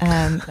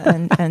 and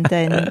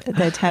then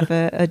they'd have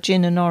a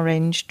gin and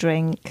orange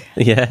drink,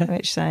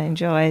 which they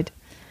enjoyed.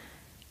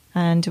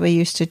 And we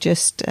used to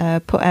just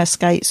put our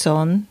skates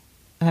on,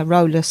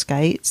 roller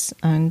skates,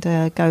 and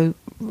go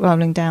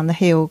rolling down the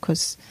hill,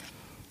 because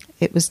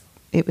it was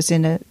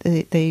in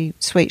the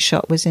sweet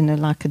shop was in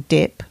like a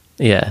dip.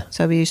 Yeah.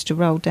 So we used to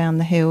roll down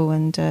the hill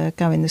and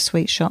go in the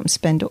sweet shop and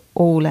spend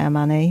all our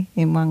money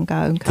in one go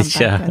and come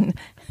back, and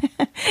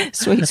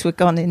sweets were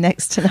gone in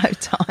next to no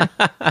time.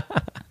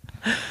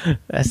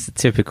 That's the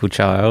typical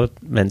child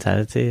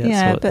mentality.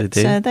 That's what they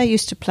do. They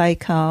used to play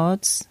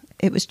cards.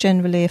 It was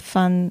generally a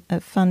fun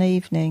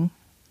evening.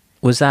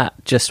 Was that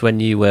just when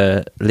you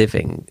were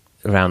living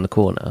around the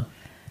corner,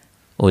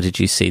 or did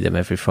you see them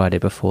every Friday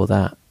before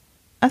that?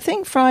 I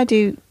think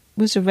Friday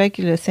was a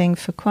regular thing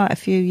for quite a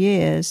few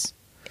years.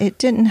 It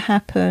didn't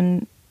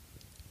happen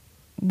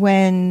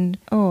when,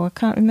 I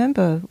can't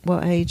remember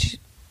what age,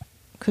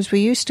 because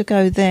we used to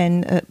go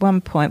then at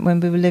one point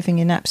when we were living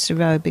in Apsley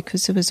Road,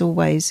 because there was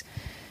always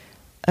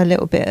a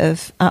little bit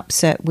of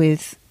upset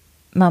with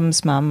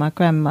Mum's mum, my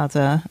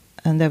grandmother,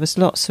 and there was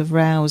lots of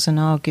rows and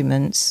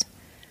arguments,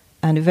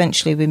 and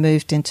eventually we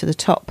moved into the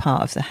top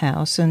part of the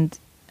house, and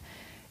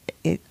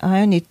I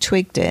only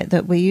twigged it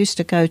that we used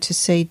to go to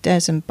see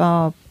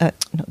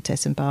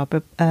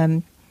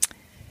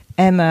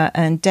Emma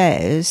and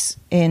Des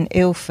in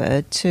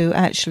Ilford to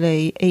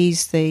actually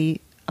ease the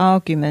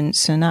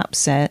arguments and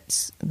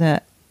upsets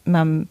that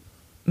Mum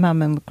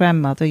and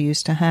grandmother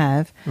used to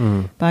have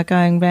by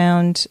going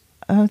round.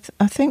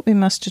 I think we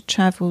must have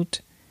travelled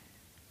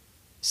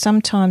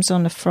sometimes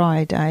on a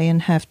Friday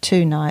and have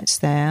 2 nights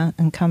there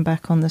and come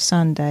back on the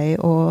Sunday,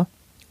 or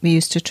we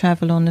used to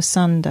travel on a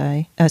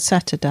Saturday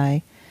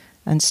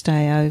and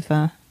stay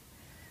over,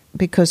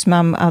 because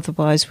Mum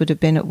otherwise would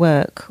have been at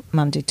work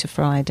Monday to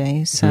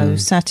Friday, so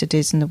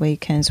Saturdays and the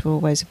weekends were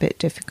always a bit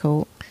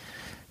difficult.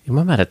 Your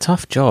mum had a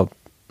tough job,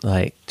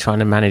 like trying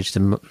to manage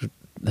her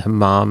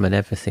mum and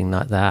everything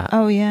like that.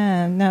 Oh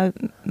yeah, no,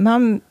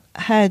 Mum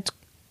had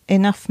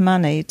enough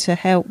money to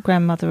help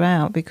grandmother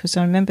out, because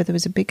I remember there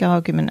was a big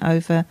argument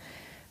over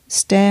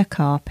stair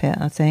carpet,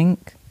 I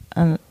think,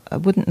 and I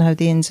wouldn't know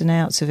the ins and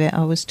outs of it,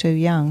 I was too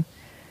young,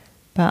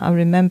 but I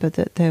remember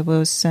that there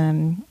was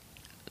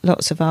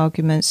lots of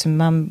arguments, and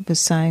Mum was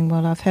saying,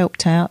 well, I've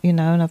helped out,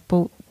 and I've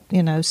bought,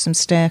 some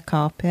stair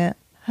carpet.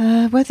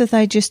 Whether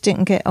they just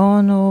didn't get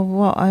on or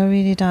what, I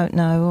really don't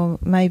know. Or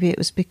maybe it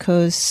was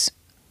because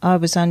I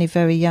was only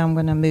very young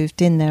when I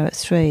moved in there at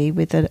 3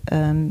 with a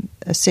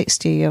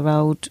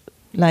 60-year-old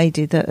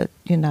lady that,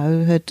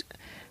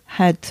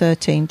 had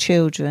 13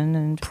 children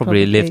and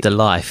probably lived a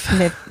life.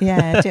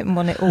 Didn't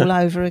want it all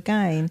over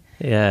again.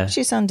 Yeah. Which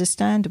is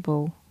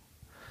understandable.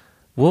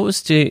 What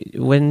was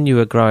when you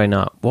were growing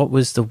up, what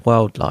was the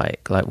world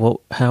like? Like,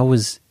 how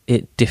was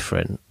it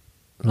different,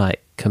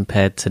 like,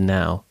 compared to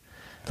now?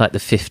 Like the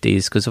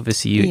 50s, because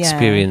obviously you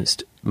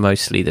experienced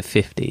mostly the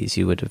 50s.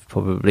 You would have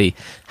probably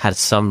had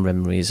some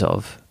memories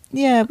of.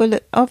 Yeah, well,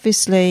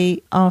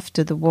 obviously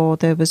after the war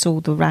there was all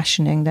the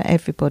rationing that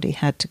everybody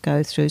had to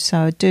go through. So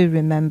I do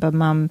remember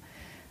Mum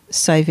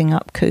saving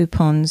up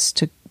coupons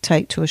to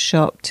take to a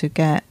shop to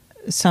get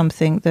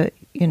something that,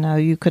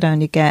 you could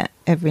only get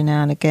every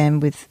now and again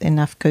with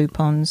enough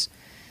coupons.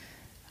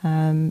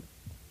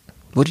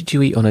 What did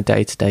you eat on a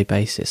day-to-day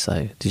basis,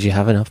 though? Did you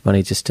have enough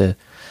money just to,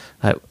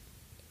 like,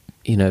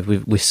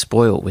 we're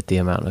spoiled with the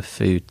amount of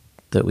food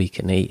that we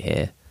can eat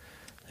here.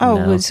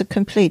 It was a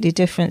completely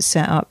different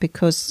setup,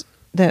 because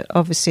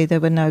obviously there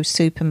were no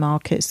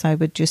supermarkets. They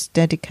were just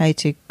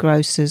dedicated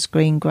grocers,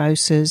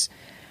 greengrocers,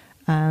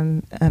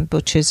 and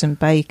butchers and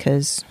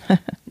bakers.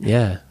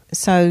 Yeah.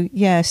 So,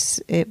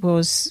 yes, it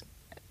was,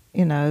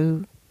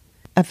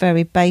 a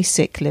very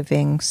basic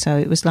living. So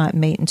it was like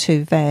meat and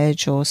 2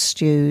 veg, or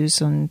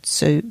stews and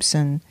soups,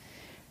 and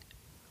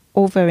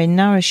all very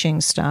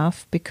nourishing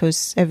stuff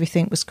because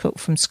everything was cooked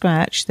from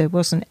scratch. There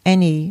wasn't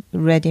any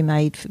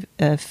ready-made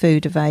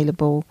food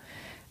available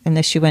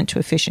unless you went to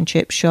a fish and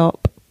chip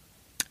shop,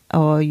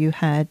 or you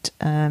had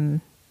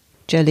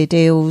jellied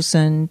eels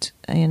and,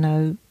 you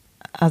know,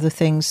 other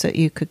things that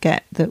you could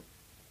get, that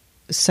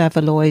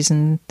saveloys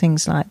and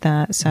things like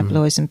that,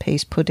 saveloys and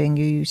peas pudding,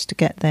 you used to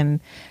get them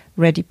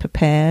ready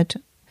prepared.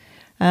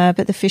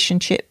 But the fish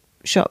and chip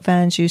shop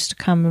vans used to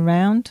come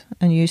around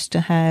and used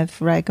to have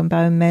rag and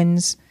bone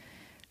men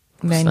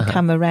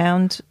come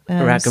around.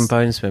 Rag and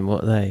bonesmen,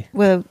 what are they?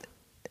 Well,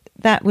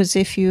 that was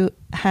if you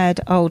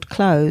had old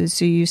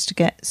clothes, you used to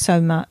get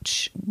so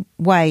much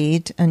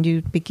weighed and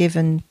you'd be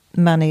given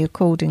money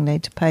accordingly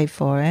to pay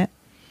for it.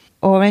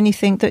 Or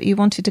anything that you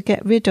wanted to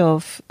get rid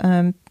of,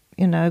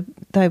 you know,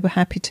 they were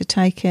happy to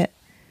take it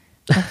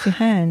off your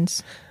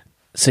hands.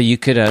 So you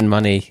could earn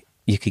money,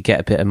 you could get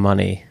a bit of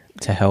money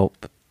to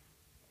help.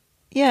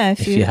 Yeah,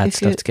 if you had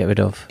stuff to get rid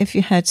of. If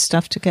you had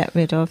stuff to get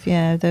rid of,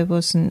 yeah, there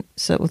wasn't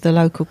sort of the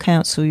local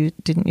council. You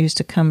didn't used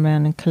to come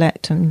round and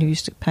collect, and you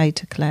used to pay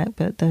to collect,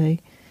 but they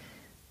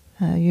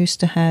used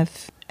to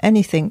have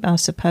anything, I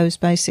suppose,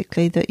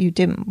 basically that you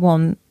didn't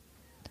want.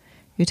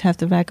 You'd have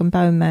the rag and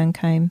bone man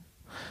came.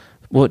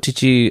 What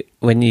did you,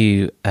 when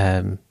you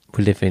were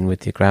living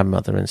with your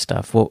grandmother and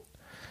stuff, what,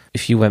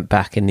 if you went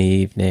back in the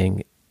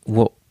evening,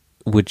 what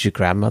would your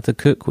grandmother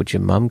cook? Would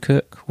your mum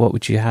cook? What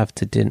would you have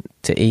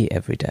to eat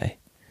every day?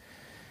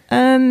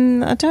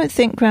 I don't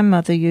think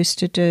grandmother used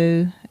to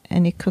do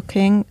any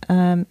cooking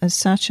as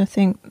such. I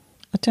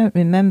don't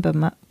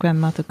remember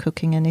grandmother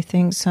cooking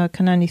anything, so I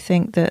can only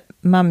think that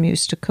mum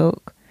used to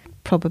cook.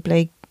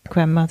 Probably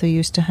grandmother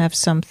used to have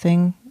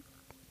something.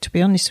 To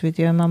be honest with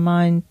you, my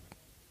mind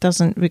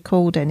doesn't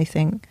record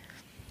anything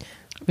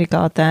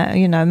regard that.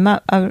 You know,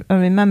 I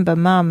remember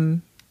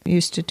mum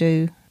used to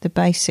do the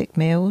basic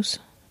meals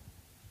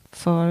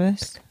for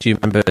us. Do you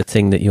remember a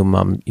thing that your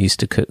mum used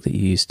to cook that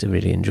you used to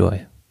really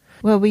enjoy?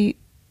 Well,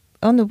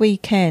 on the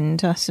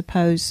weekend, I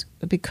suppose,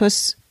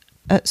 because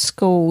at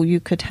school you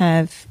could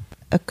have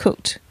a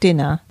cooked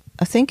dinner.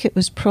 I think it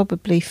was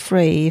probably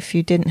free if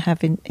you didn't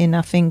have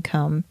enough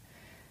income.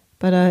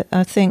 But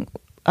I think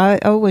I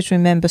always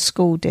remember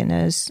school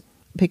dinners,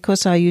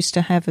 because I used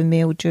to have a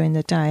meal during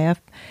the day.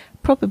 I've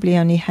probably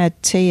only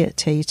had tea at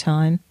tea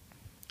time,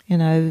 you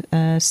know,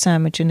 a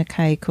sandwich and a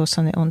cake or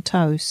something on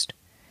toast.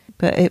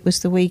 But it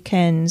was the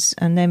weekends,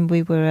 and then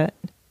we were at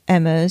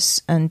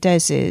Emma's and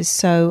Desi's,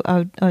 so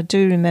I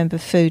do remember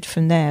food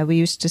from there. We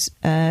used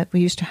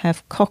to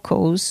have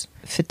cockles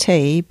for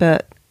tea,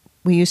 but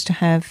we used to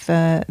have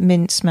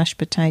minced mashed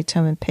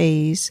potato and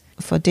peas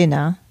for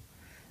dinner.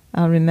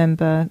 I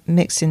remember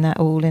mixing that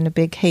all in a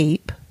big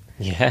heap,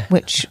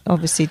 which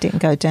obviously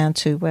didn't go down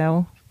too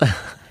well.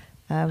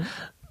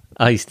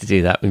 I used to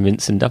do that with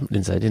mince and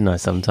dumplings, though, didn't I?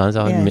 Sometimes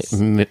I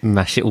would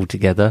mash it all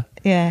together.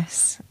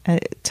 Yes,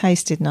 it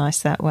tasted nice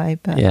that way,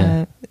 but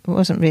it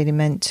wasn't really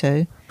meant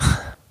to.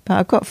 But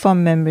I've got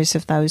fond memories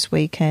of those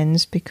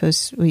weekends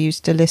because we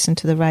used to listen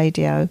to the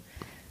radio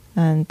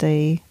and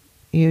the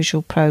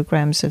usual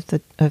programmes of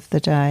the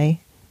day.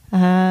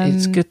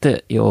 It's good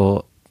that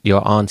your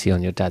auntie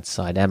on your dad's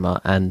side, Emma,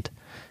 and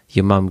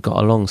your mum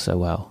got along so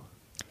well.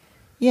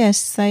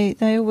 Yes, they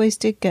always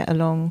did get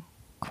along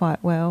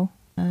quite well.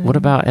 What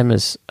about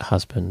Emma's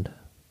husband?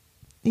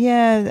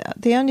 Yeah,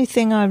 the only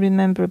thing I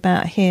remember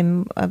about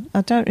him,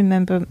 I don't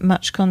remember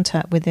much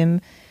contact with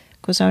him,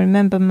 because I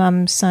remember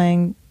Mum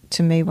saying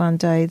to me one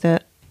day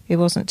that he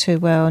wasn't too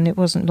well, and it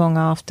wasn't long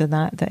after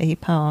that he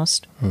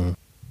passed.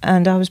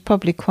 And I was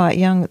probably quite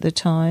young at the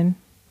time.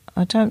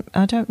 I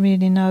don't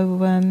really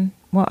know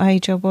what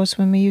age I was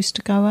when we used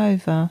to go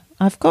over.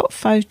 I've got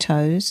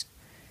photos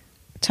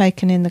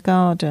taken in the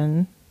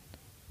garden.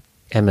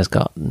 Emma's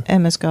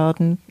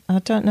garden. I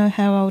don't know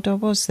how old I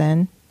was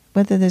then.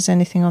 Whether there's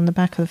anything on the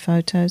back of the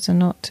photos or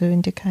not to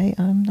indicate,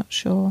 I'm not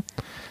sure.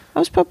 I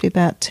was probably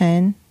about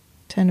 10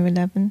 or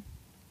 11.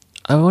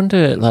 I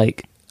wonder,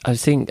 like, I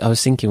was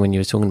thinking when you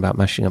were talking about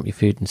mashing up your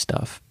food and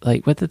stuff,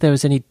 like whether there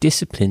was any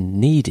discipline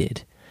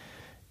needed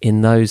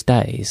in those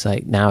days.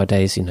 Like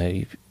nowadays, you know,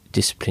 you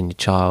discipline your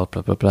child,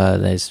 blah, blah, blah.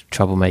 There's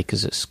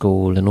troublemakers at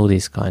school and all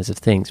these kinds of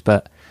things.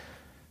 But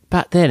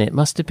back then it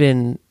must have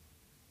been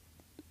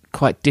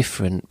quite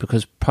different,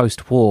 because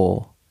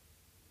post-war,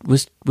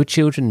 were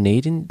children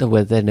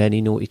were there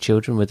any naughty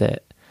children?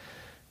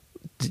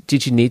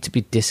 Did you need to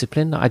be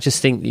disciplined? I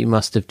just think that you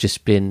must have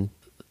just been,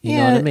 you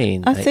know what I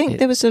mean? I think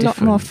there was a lot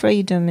more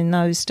freedom in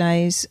those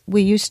days.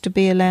 We used to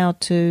be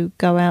allowed to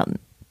go out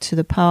to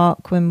the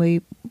park when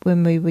we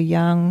were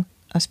young,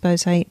 I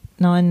suppose 8,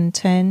 9 and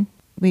 10.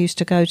 We used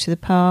to go to the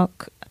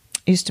park,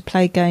 used to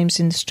play games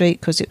in the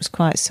street because it was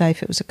quite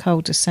safe. It was a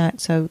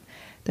cul-de-sac, so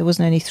there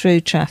wasn't any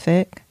through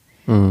traffic.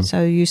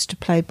 So you used to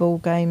play ball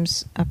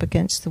games up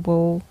against the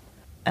wall.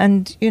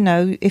 And, you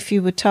know, if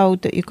you were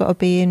told that you've got to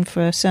be in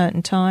for a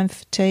certain time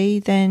for tea,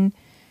 then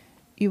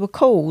you were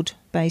called,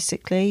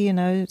 basically. You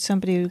know,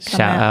 somebody would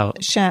shout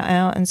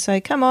out and say,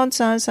 come on,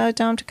 so-and-so,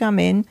 time to come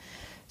in.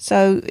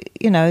 So,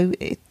 you know,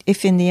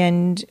 if in the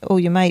end all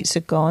your mates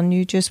had gone,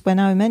 you just went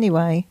home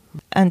anyway.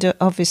 And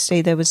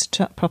obviously there was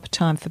a proper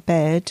time for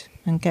bed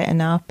and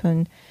getting up,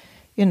 and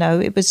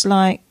it was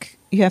like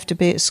you have to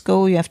be at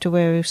school, you have to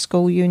wear a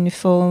school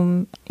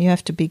uniform, you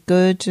have to be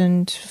good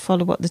and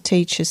follow what the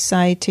teachers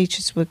say.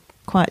 Teachers were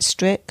quite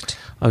strict.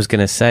 I was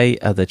going to say,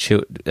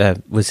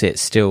 was it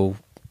still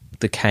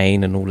the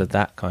cane and all of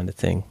that kind of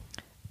thing?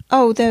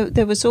 Oh,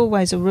 there was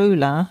always a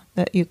ruler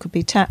that you could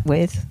be tapped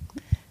with,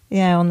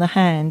 on the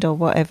hand or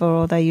whatever,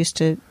 or they used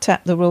to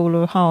tap the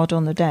ruler hard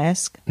on the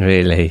desk.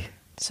 Really?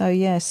 So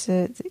yes,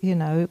 it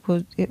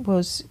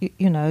was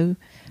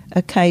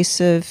a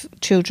case of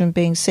children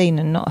being seen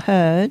and not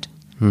heard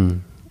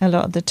a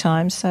lot of the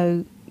time.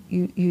 So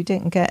you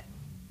didn't get,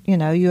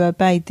 you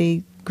obeyed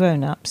the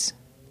grown-ups.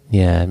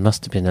 Yeah, it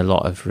must have been a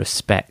lot of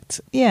respect.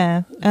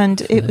 Yeah,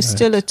 and it was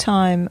still a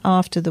time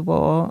after the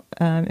war.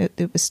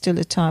 It was still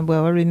a time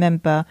where I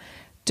remember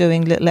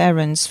doing little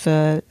errands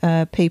for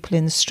people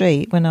in the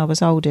street when I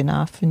was old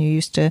enough, and you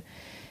used to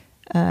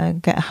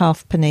get a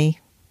halfpenny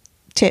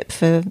tip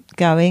for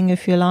going,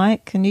 if you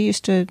like, and you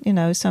used to,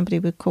 somebody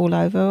would call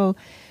over, "Oh,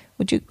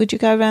 would you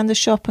go around the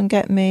shop and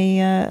get me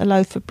a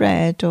loaf of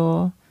bread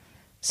or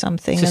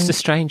something?" Just a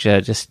stranger,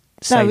 just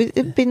say... No,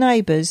 it'd be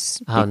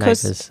neighbours. Oh,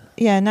 neighbours.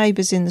 Yeah,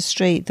 neighbours in the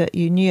street that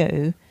you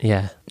knew.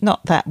 Yeah.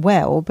 Not that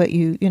well, but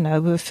you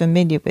were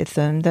familiar with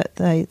them, that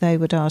they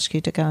would ask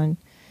you to go and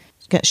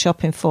get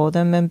shopping for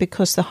them. And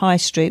because the high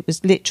street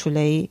was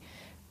literally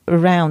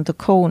around the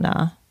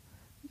corner,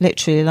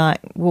 literally like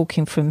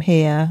walking from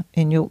here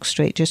in York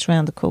Street, just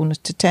round the corner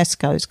to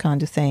Tesco's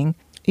kind of thing,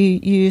 you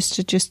used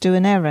to just do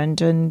an errand,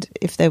 and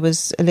if there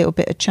was a little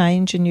bit of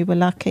change and you were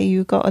lucky,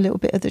 you got a little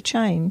bit of the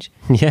change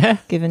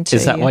given to you.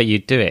 Is that why you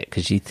do it?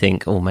 Because you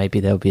think, maybe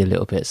there'll be a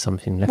little bit of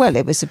something left? Well,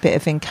 it was a bit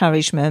of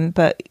encouragement,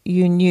 but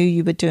you knew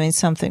you were doing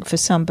something for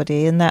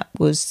somebody, and that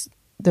was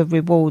the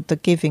reward. The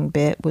giving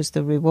bit was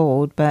the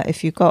reward. But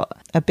if you got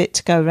a bit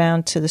to go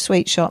round to the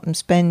sweet shop and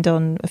spend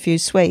on a few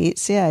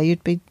sweets,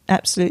 you'd be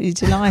absolutely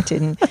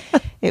delighted. And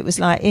it was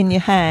like in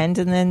your hand,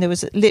 and then there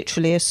was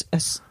literally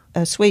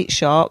a sweet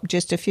shop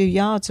just a few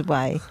yards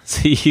away.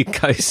 So you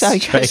go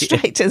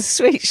straight to the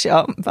sweet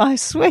shop and buy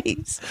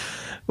sweets.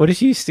 What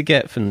did you used to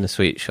get from the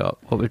sweet shop?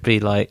 What would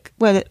be like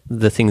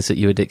the things that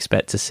you would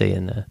expect to see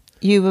in there?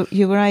 You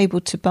were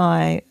able to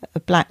buy a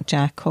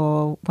blackjack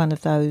or one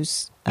of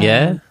those.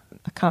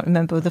 I can't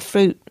remember the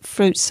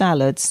fruit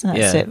salads.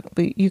 That's it.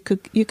 But you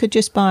could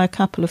just buy a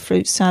couple of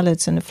fruit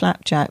salads and a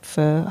flapjack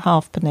for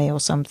halfpenny or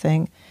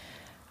something,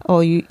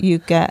 or you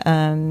get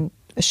a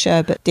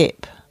sherbet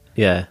dip.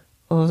 Yeah.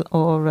 Or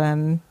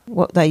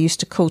what they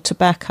used to call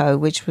tobacco,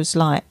 which was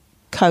like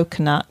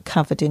coconut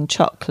covered in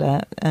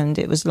chocolate, and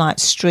it was like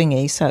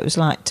stringy, so it was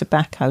like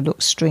tobacco,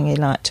 looked stringy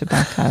like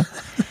tobacco.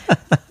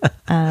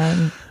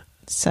 Or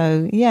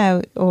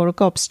a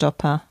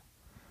gobstopper.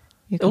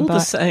 You can buy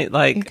a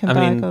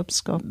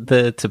gobstopper.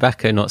 The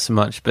tobacco not so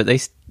much, but they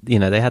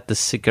had the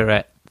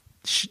cigarette,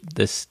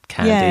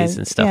 candies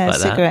and stuff like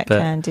that. Yeah, cigarette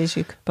candies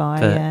you could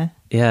buy.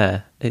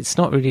 Yeah, it's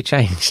not really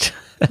changed.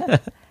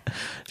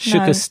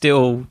 Sugar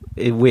still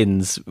it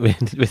wins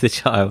with a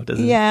child,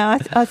 doesn't it? Yeah,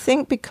 I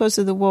think because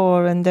of the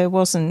war and there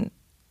wasn't,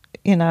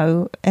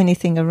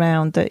 anything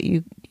around that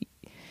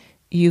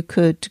you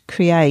could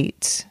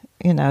create,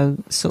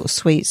 sort of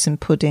sweets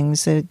and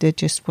puddings. There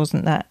just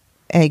wasn't that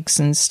eggs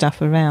and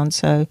stuff around,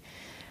 so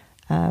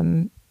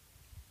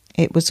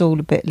it was all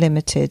a bit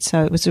limited.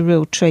 So it was a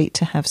real treat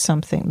to have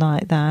something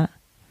like that.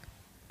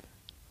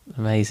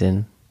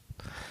 Amazing.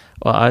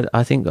 Well,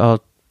 I think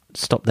I'll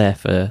stop there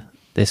for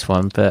this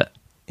one, but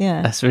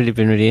that's really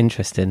been really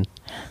interesting.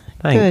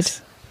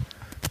 Thanks. Good.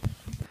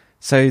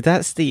 So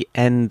that's the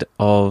end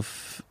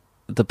of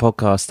the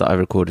podcast that I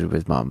recorded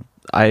with Mum.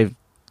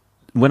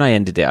 When I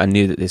ended it, I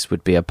knew that this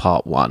would be a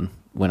part one.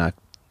 When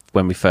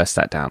we first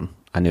sat down,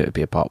 I knew it would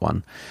be a part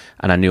one,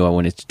 and I knew I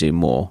wanted to do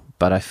more.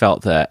 But I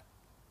felt that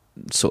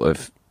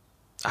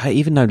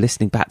even though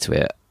listening back to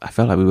it, I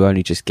felt like we were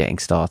only just getting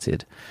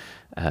started.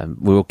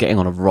 We were getting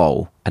on a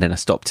roll, and then I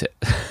stopped it.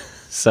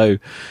 So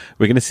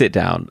we're going to sit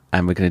down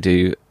and we're going to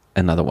do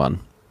another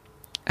one.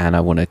 And I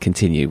want to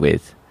continue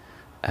with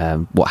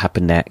what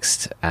happened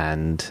next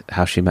and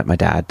how she met my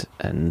dad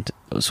and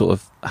sort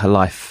of her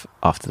life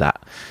after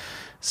that.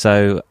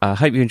 So I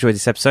hope you enjoyed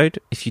this episode.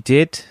 If you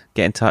did,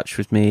 get in touch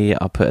with me.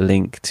 I'll put a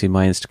link to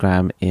my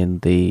Instagram in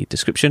the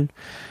description.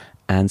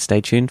 And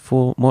stay tuned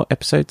for more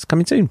episodes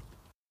coming soon.